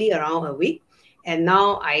roughly around a week. And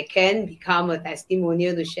now I can become a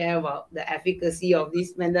testimonial to share about the efficacy of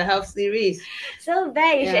this mental health series. So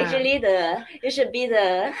Bear, you should be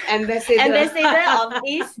the ambassador of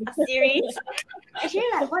this series. Actually,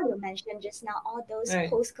 like what you mentioned just now, all those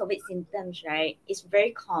post-COVID symptoms, right? It's very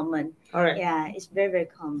common. All right. Yeah, it's very, very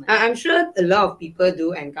common. I'm sure a lot of people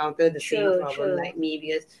do encounter the same problem like me,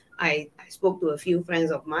 because I spoke to a few friends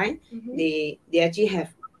of mine. Mm-hmm. They actually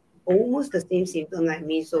have almost the same symptom like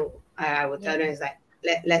me. So I would tell them, it's like,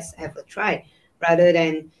 let's have a try. Rather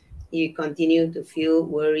than you continue to feel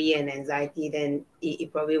worry and anxiety, then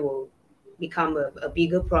it probably will become a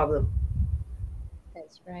bigger problem.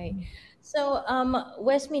 That's right. So,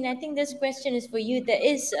 Wesmine, I think this question is for you. There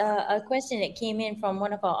is a question that came in from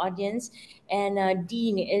one of our audience, and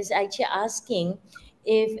Dean is actually asking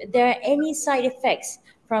if there are any side effects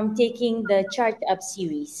from taking the Charged Up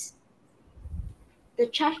series. The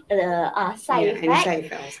side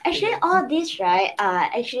effects. Actually, all these are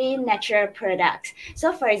actually natural products.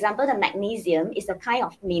 So, for example, the magnesium is a kind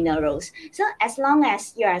of minerals. So, as long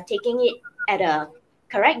as you are taking it at a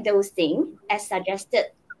correct dosing, as suggested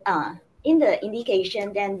in the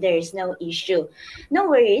indication, then there is no issue. No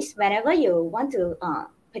worries. Whenever you want to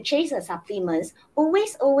purchase a supplements,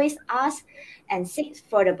 always ask and seek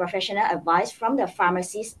for the professional advice from the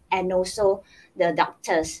pharmacist and also the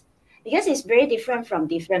doctors, because it's very different from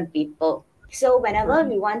different people. So whenever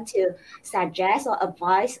we want to suggest or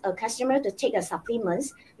advise a customer to take a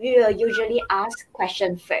supplements, we will usually ask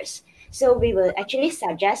question first. So we will actually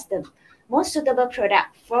suggest the most suitable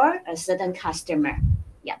product for a certain customer.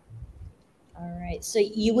 Yeah. All right. So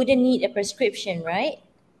you wouldn't need a prescription, right?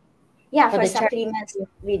 Yeah, for supplements,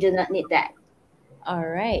 we do not need that. All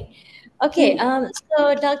right. Okay.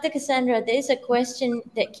 So Dr. Cassandra, there is a question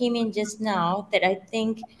that came in just now that I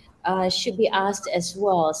think should be asked as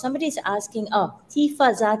well. Somebody's asking,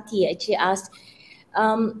 Tifa Zati actually asked,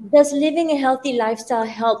 does living a healthy lifestyle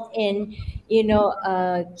help in,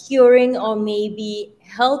 curing or maybe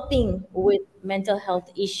helping with mental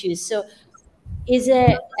health issues? So is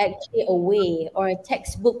there actually a way or a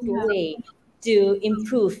textbook way to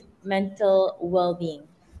improve mental well-being?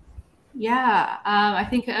 Yeah, I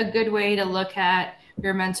think a good way to look at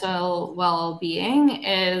your mental well-being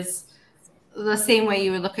is the same way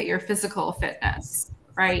you would look at your physical fitness,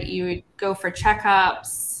 right? You would go for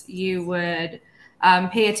checkups, you would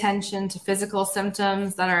pay attention to physical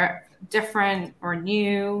symptoms that are different or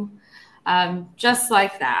new, just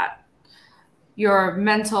like that. Your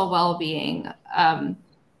mental well-being,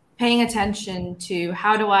 paying attention to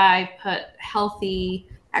how do I put healthy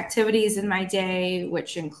activities in my day,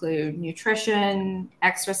 which include nutrition,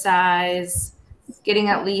 exercise, getting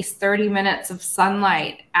at least 30 minutes of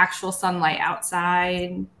sunlight, actual sunlight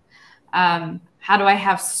outside. How do I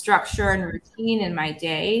have structure and routine in my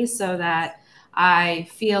day so that I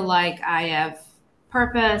feel like I have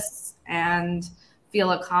purpose and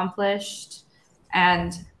feel accomplished?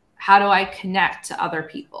 And how do I connect to other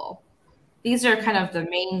people? These are kind of the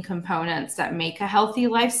main components that make a healthy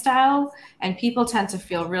lifestyle, and people tend to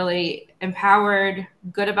feel really empowered,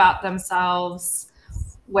 good about themselves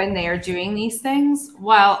when they are doing these things,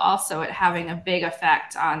 while also it having a big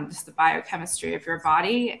effect on just the biochemistry of your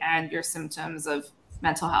body and your symptoms of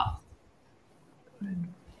mental health.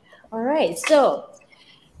 All right, so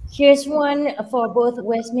here's one for both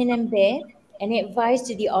Wesmine and Bear, an advice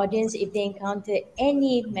to the audience if they encounter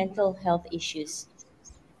any mental health issues.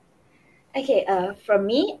 Okay, from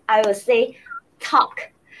me, I will say talk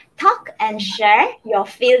and share your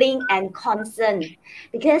feeling and concern,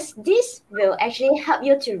 because this will actually help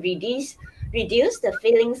you to reduce the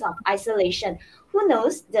feelings of isolation. Who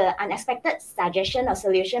knows, the unexpected suggestion or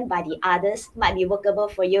solution by the others might be workable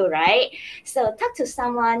for you, right? So talk to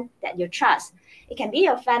someone that you trust. It can be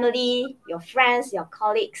your family, your friends, your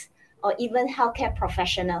colleagues, or even healthcare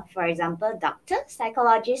professional, for example, doctor,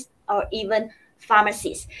 psychologist, or even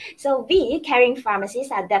pharmacists. So we, caring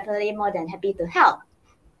pharmacists, are definitely more than happy to help.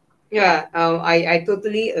 Yeah, I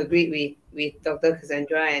totally agree with Dr.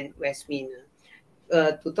 Cassandra and Wesmine.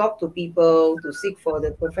 To talk to people, to seek for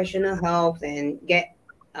the professional help and get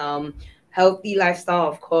healthy lifestyle,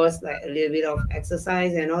 of course, like a little bit of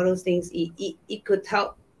exercise and all those things, it could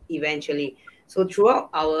help eventually. So throughout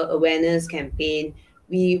our awareness campaign,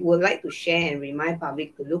 we would like to share and remind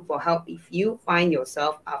public to look for help if you find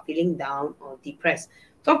yourself are feeling down or depressed.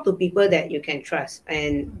 Talk to people that you can trust.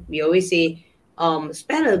 And we always say,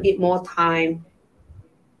 spend a bit more time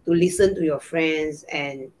to listen to your friends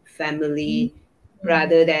and family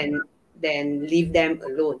rather than leave them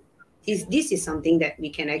alone. This is something that we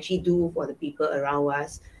can actually do for the people around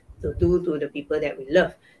us, to do to the people that we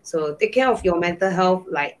love. So take care of your mental health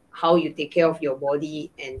like how you take care of your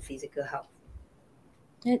body and physical health.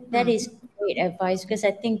 That is great advice, because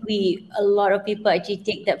I think a lot of people actually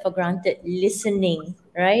take that for granted, listening,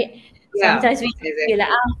 right? Yeah, Sometimes we exactly. feel like,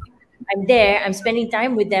 I'm there, I'm spending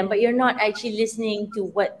time with them, but you're not actually listening to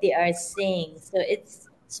what they are saying. So it's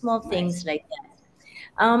small things like that.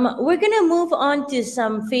 We're going to move on to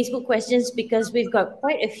some Facebook questions because we've got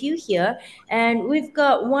quite a few here. And we've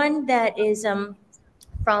got one that is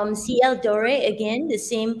from CL Dore, again, the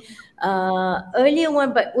same earlier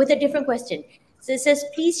one, but with a different question. So it says,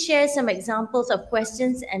 please share some examples of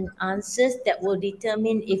questions and answers that will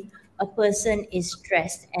determine if a person is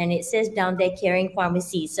stressed. And it says down there, caring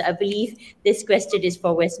pharmacy. So I believe this question is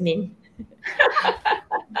for Wesmine.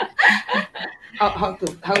 How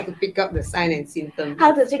to pick up the sign and symptoms.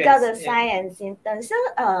 How to pick up the sign and symptoms.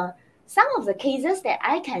 So some of the cases that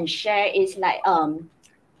I can share is like,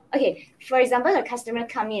 okay, for example, the customer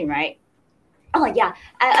come in, right? Oh yeah,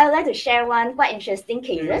 I would like to share one quite interesting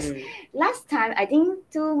cases. Last time, I think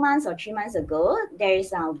 2 months or 3 months ago, there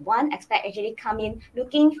is one expert actually come in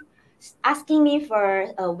asking me for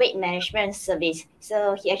a weight management service.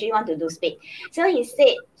 So he actually want to lose weight. So he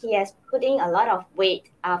said he has putting a lot of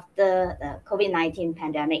weight after the COVID-19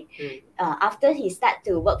 pandemic. After he start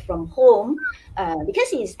to work from home, because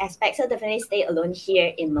he's expected to definitely stay alone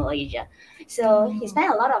here in Malaysia. So he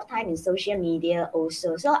spent a lot of time in social media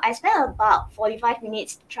also. So I spent about 45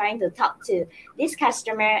 minutes trying to talk to this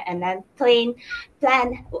customer and then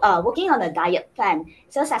working on a diet plan.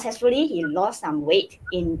 So successfully, he lost some weight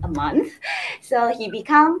in a month. So he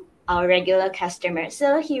become our regular customer.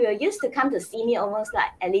 So he will used to come to see me almost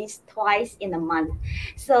like at least twice in a month.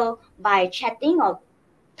 So by chatting or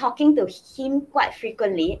talking to him quite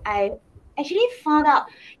frequently, I actually found out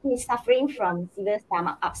he's suffering from severe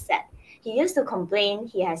stomach upset. He used to complain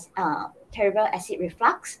he has terrible acid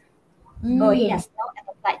reflux, or he has no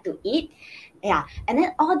appetite to eat. Yeah, and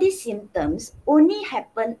then all these symptoms only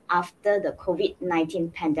happen after the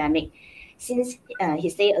COVID-19 pandemic, since he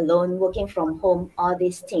stay alone, working from home, all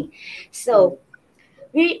these things. So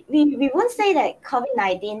we won't say that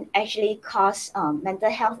COVID-19 actually caused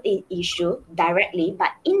mental health issue directly, but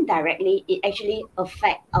indirectly, it actually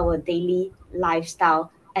affect our daily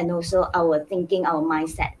lifestyle and also our thinking, our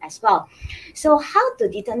mindset as well. So how to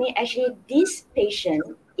determine actually this patient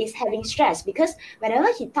is having stress? Because whenever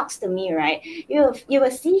he talks to me, right, you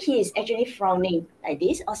will see he is actually frowning like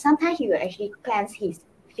this, or sometimes he will actually clench his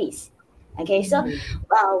fist. Okay, so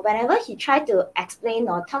whenever he tried to explain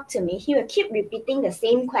or talk to me, he will keep repeating the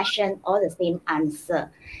same question or the same answer.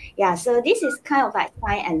 Yeah, so this is kind of like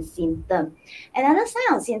sign and symptom. Another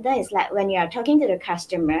sign or symptom is like when you are talking to the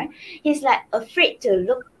customer, he's like afraid to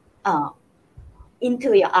look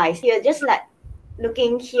into your eyes. You're just like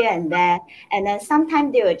looking here and there, and then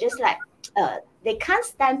sometimes they will just like they can't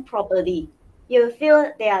stand properly. You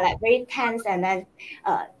feel they are like very tense, and then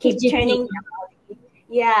keep turning.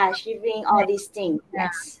 Yeah, shivering, all these things.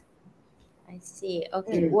 Yes. I see.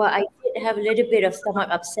 Okay. Well, I did have a little bit of stomach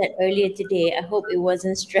upset earlier today. I hope it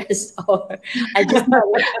wasn't stress or I just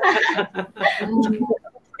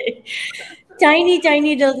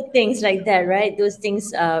tiny little things like that, right? Those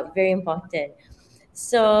things are very important.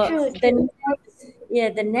 So True.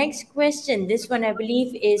 the next question, this one I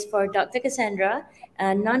believe is for Dr. Cassandra.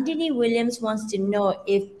 Nandini Williams wants to know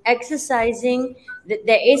if exercising,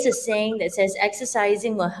 there is a saying that says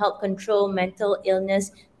exercising will help control mental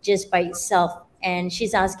illness just by itself. And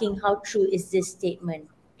she's asking how true is this statement,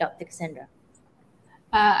 Dr. Cassandra?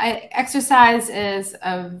 Exercise is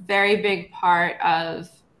a very big part of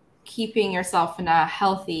keeping yourself in a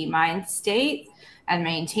healthy mind state and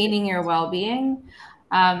maintaining your well-being.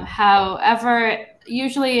 However,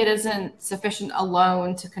 usually it isn't sufficient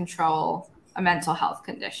alone to control a mental health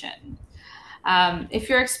condition. If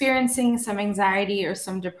you're experiencing some anxiety or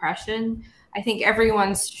some depression, I think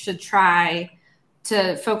everyone should try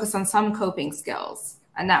to focus on some coping skills,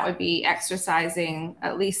 and that would be exercising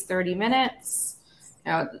at least 30 minutes.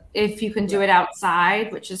 You know, if you can do it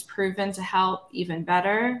outside, which is proven to help, even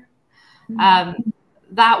better.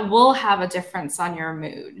 That will have a difference on your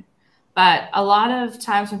mood. But a lot of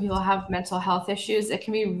times when people have mental health issues, it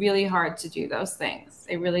can be really hard to do those things.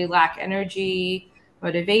 They really lack energy,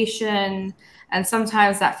 motivation, and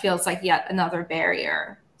sometimes that feels like yet another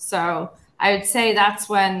barrier. So I would say that's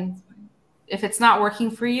when, if it's not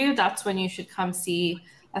working for you, that's when you should come see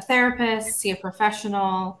a therapist, see a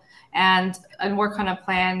professional, and work on a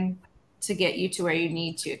plan to get you to where you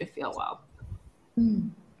need to feel well.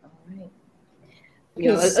 All right.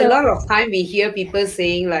 You know, a lot of time we hear people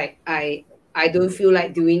saying like, I don't feel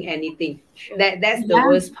like doing anything. That's the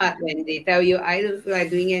worst part, when they tell you, I don't feel like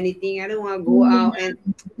doing anything, I don't want to go out, and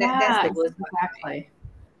that's the worst part.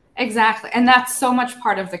 Exactly. And that's so much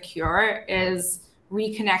part of the cure, is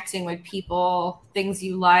reconnecting with people, things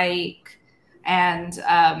you like, and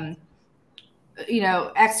you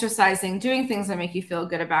know, exercising, doing things that make you feel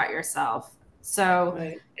good about yourself. So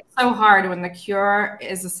it's so hard when the cure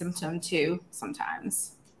is a symptom too,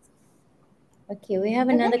 sometimes. Okay, we have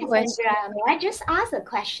another question. May I just ask a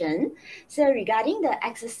question? So regarding the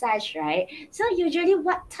exercise, right? So usually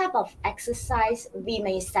what type of exercise we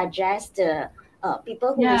may suggest the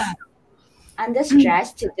people who is under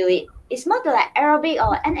stress to do it? It's more like aerobic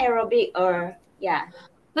or anaerobic, or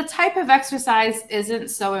The type of exercise isn't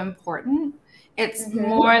so important. It's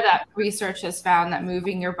more that research has found that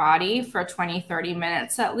moving your body for 20, 30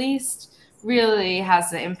 minutes at least really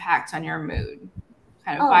has an impact on your mood,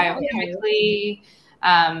 kind of biochemically,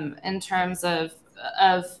 in terms of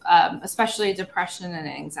especially depression and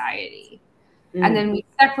anxiety. And then we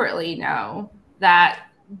separately know that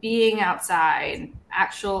being outside,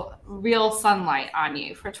 actual real sunlight on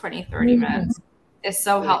you for 20, 30 minutes is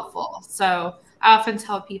so helpful. So I often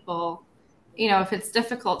tell people, you know, if it's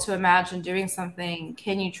difficult to imagine doing something,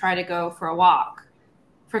 can you try to go for a walk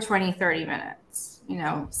for 20, 30 minutes? You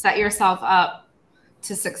know, set yourself up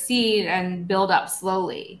to succeed and build up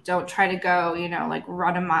slowly. Don't try to go, you know, like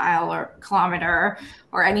run a mile or kilometer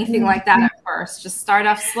or anything like that at first. Just start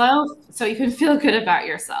off slow so you can feel good about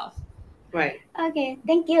yourself. Right. Okay.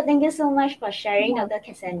 Thank you. Thank you so much for sharing, Dr.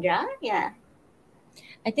 Cassandra. Yeah.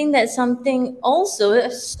 I think that's something also,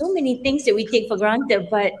 so many things that we take for granted,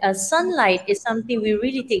 but sunlight is something we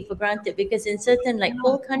really take for granted, because in certain like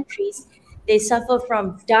cold countries, they suffer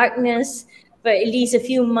from darkness for at least a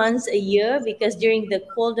few months a year, because during the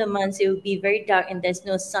colder months, it will be very dark and there's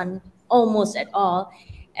no sun almost at all.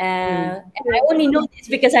 And I only know this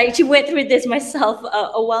because I actually went through this myself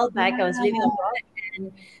a while back. I was living abroad,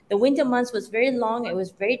 and the winter months was very long. It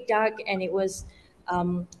was very dark, and it was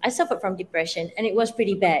I suffered from depression, and it was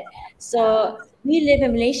pretty bad. So we live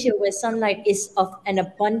in Malaysia where sunlight is of an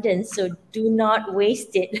abundance, so do not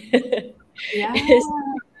waste it. Yes,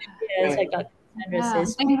 like Dr. Cassandra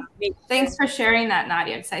says. Thanks for sharing that,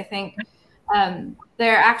 Nadia, because I think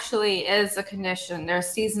there actually is a condition. There's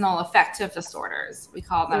seasonal affective disorders, we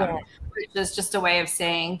call them, which is just a way of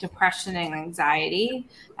saying depression and anxiety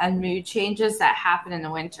and mood changes that happen in the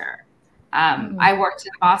winter. I worked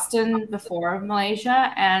in Boston before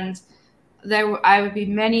Malaysia, and I would be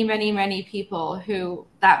many people who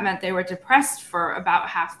that meant they were depressed for about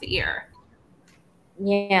half the year.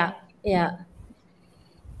 Yeah.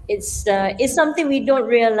 It's something we don't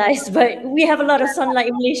realize, but we have a lot of sunlight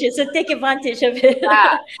in Malaysia, so take advantage of it.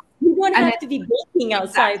 Yeah. You don't have to be baking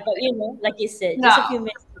outside, Exactly. but you know, like you said, just a few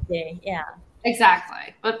minutes a day. Yeah.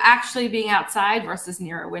 Exactly. But actually being outside versus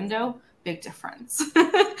near a window, big difference.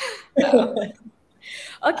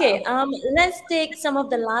 Okay, let's take some of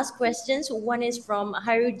the last questions. One is from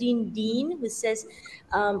Haruddin Dean, who says,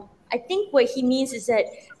 I think what he means is that,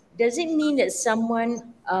 does it mean that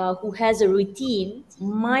someone who has a routine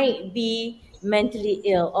might be mentally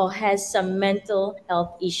ill or has some mental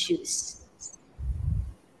health issues?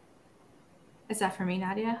 Is that for me,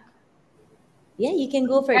 Nadia? Yeah, you can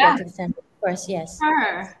go for it, Yeah. Dr. Cassandra. Of course, yes.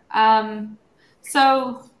 Sure.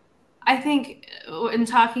 So I think in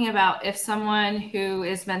talking about if someone who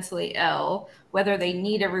is mentally ill, whether they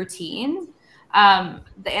need a routine,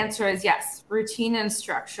 the answer is yes. Routine and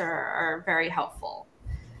structure are very helpful.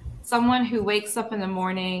 Someone who wakes up in the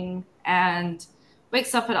morning and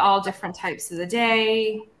wakes up at all different types of the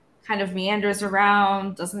day, kind of meanders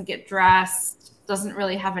around, doesn't get dressed, doesn't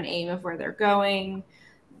really have an aim of where they're going,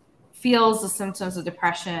 feels the symptoms of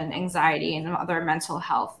depression, anxiety, and other mental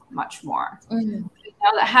health much more. Mm-hmm. You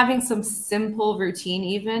know, that having some simple routine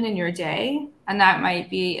even in your day, and that might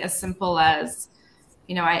be as simple as,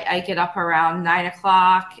 you know, I get up around 9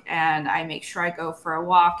 o'clock and I make sure I go for a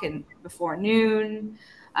walk before noon.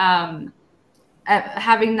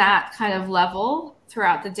 Having that kind of level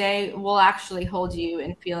throughout the day will actually hold you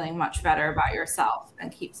in feeling much better about yourself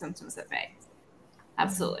and keep symptoms at bay.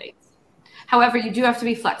 Absolutely. However, you do have to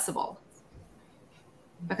be flexible,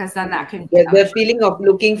 because then that can the feeling of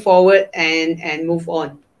looking forward and move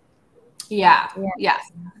on. Yeah.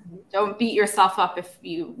 Don't beat yourself up if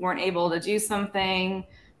you weren't able to do something.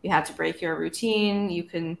 You had to break your routine. You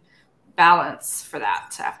can balance for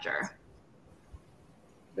that after.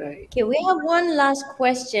 Right. Okay, we have one last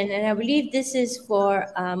question, and I believe this is for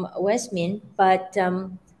Wesmine, but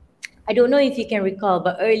I don't know if you can recall,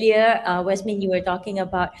 but earlier, Wesmine, you were talking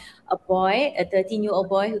about a boy, a 13-year-old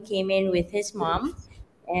boy who came in with his mom.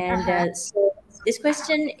 And so this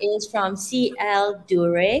question is from CL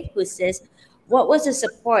Dure, who says, what was the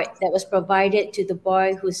support that was provided to the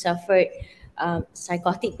boy who suffered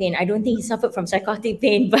psychotic pain? I don't think he suffered from psychotic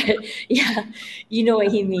pain, but yeah, you know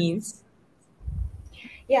what he means.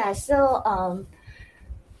 Yeah, so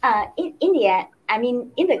in the end, I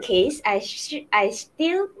mean, in the case, I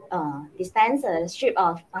still dispense a strip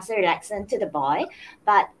of muscle relaxant to the boy,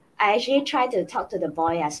 but I actually try to talk to the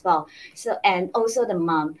boy as well. So, and also the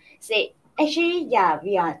mom say, actually, yeah,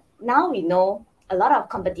 we know a lot of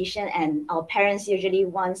competition, and our parents usually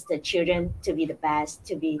wants the children to be the best,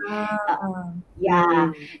 to be,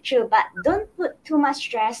 true, but don't put too much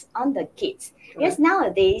stress on the kids. Because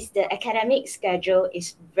nowadays, the academic schedule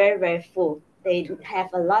is very, very full. They have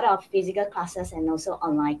a lot of physical classes and also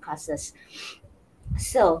online classes.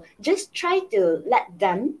 So just try to let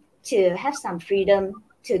them to have some freedom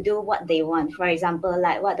to do what they want. For example,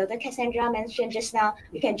 like what Dr. Cassandra mentioned just now,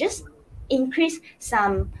 you can just increase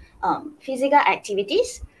some physical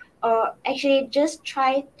activities, or actually just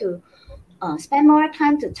try to spend more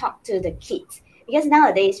time to talk to the kids. Because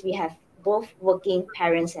nowadays we have both working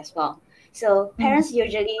parents as well. So parents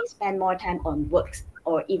usually spend more time on works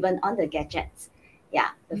or even on the gadgets. Yeah,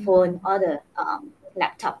 the phone or the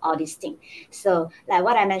laptop, all these things. So like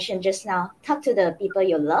what I mentioned just now, talk to the people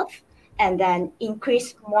you love and then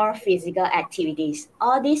increase more physical activities.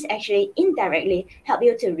 All these actually indirectly help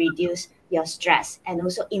you to reduce your stress and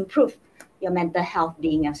also improve your mental health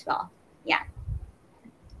being as well. Yeah.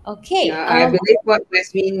 Okay. Yeah, I believe what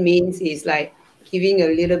Wesmine means is like giving a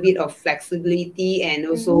little bit of flexibility and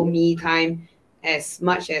also me time as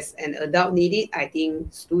much as an adult need it. I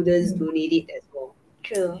think students do need it as well.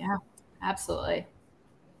 True. Yeah, absolutely.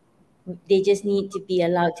 They just need to be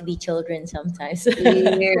allowed to be children sometimes.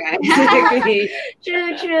 Yeah, exactly.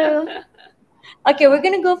 True. Okay, we're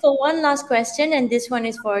going to go for one last question, and this one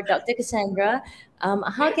is for Dr. Cassandra.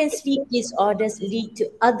 How can sleep disorders lead to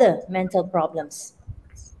other mental problems?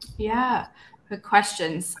 Yeah, good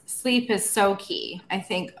questions. Sleep is so key. I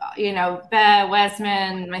think, you know, Bear,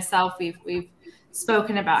 Wesman, myself, we've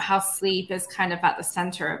spoken about how sleep is kind of at the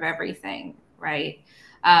center of everything, right?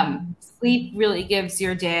 Sleep really gives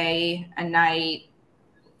your day a night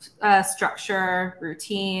structure,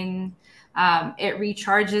 routine. It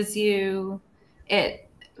recharges you.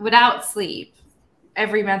 Without sleep,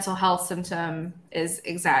 every mental health symptom is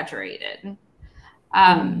exaggerated. You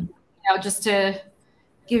know, just to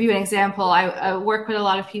give you an example. I work with a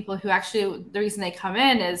lot of people who actually, the reason they come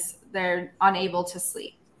in is they're unable to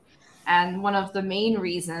sleep. And one of the main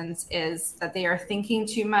reasons is that they are thinking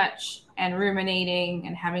too much and ruminating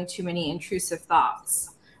and having too many intrusive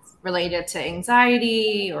thoughts related to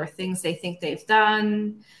anxiety or things they think they've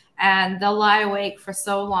done. And they'll lie awake for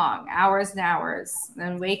so long, hours and hours,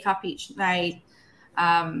 then wake up each night,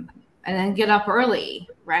 and then get up early,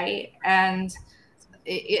 right? And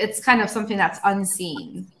it's kind of something that's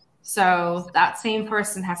unseen. So that same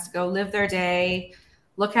person has to go live their day,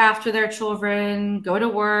 look after their children, go to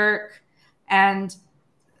work, and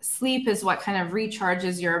sleep is what kind of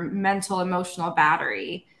recharges your mental, emotional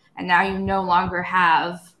battery. And now you no longer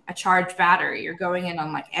have a charged battery. You're going in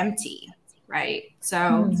on like empty, right?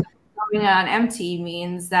 So going in on empty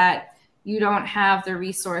means that you don't have the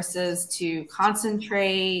resources to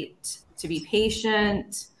concentrate, to be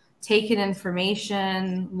patient, take in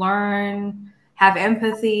information, learn, have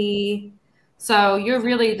empathy. So you're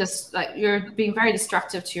really just you're being very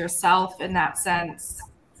destructive to yourself in that sense,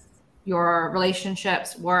 your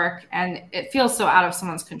relationships, work, and it feels so out of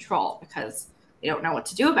someone's control because they don't know what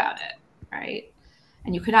to do about it, right?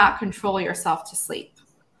 And you cannot control yourself to sleep.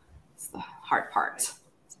 It's the hard part.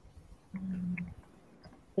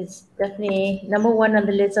 It's definitely number one on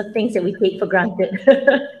the list of things that we take for granted.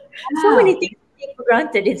 So many things we take for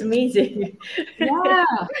granted. It's amazing. Yeah.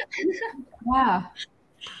 Yeah.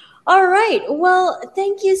 All right. Well,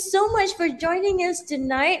 thank you so much for joining us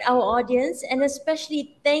tonight, our audience, and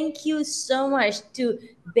especially thank you so much to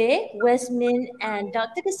Be, Wesmine, and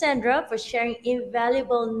Dr. Cassandra for sharing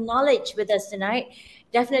invaluable knowledge with us tonight.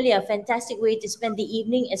 Definitely a fantastic way to spend the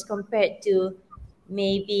evening as compared to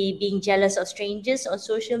maybe being jealous of strangers on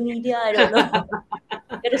social media. I don't know.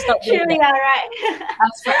 Gotta stop doing Surely, that. all right.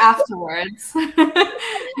 That's for afterwards.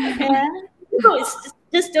 Yeah. No,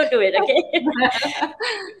 just don't do it, okay?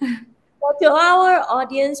 Well, to our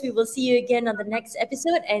audience, we will see you again on the next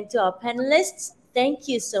episode. And to our panelists, thank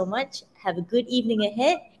you so much. Have a good evening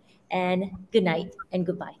ahead, and good night and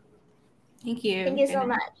goodbye. Thank you. Thank you so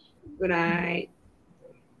much. Good night.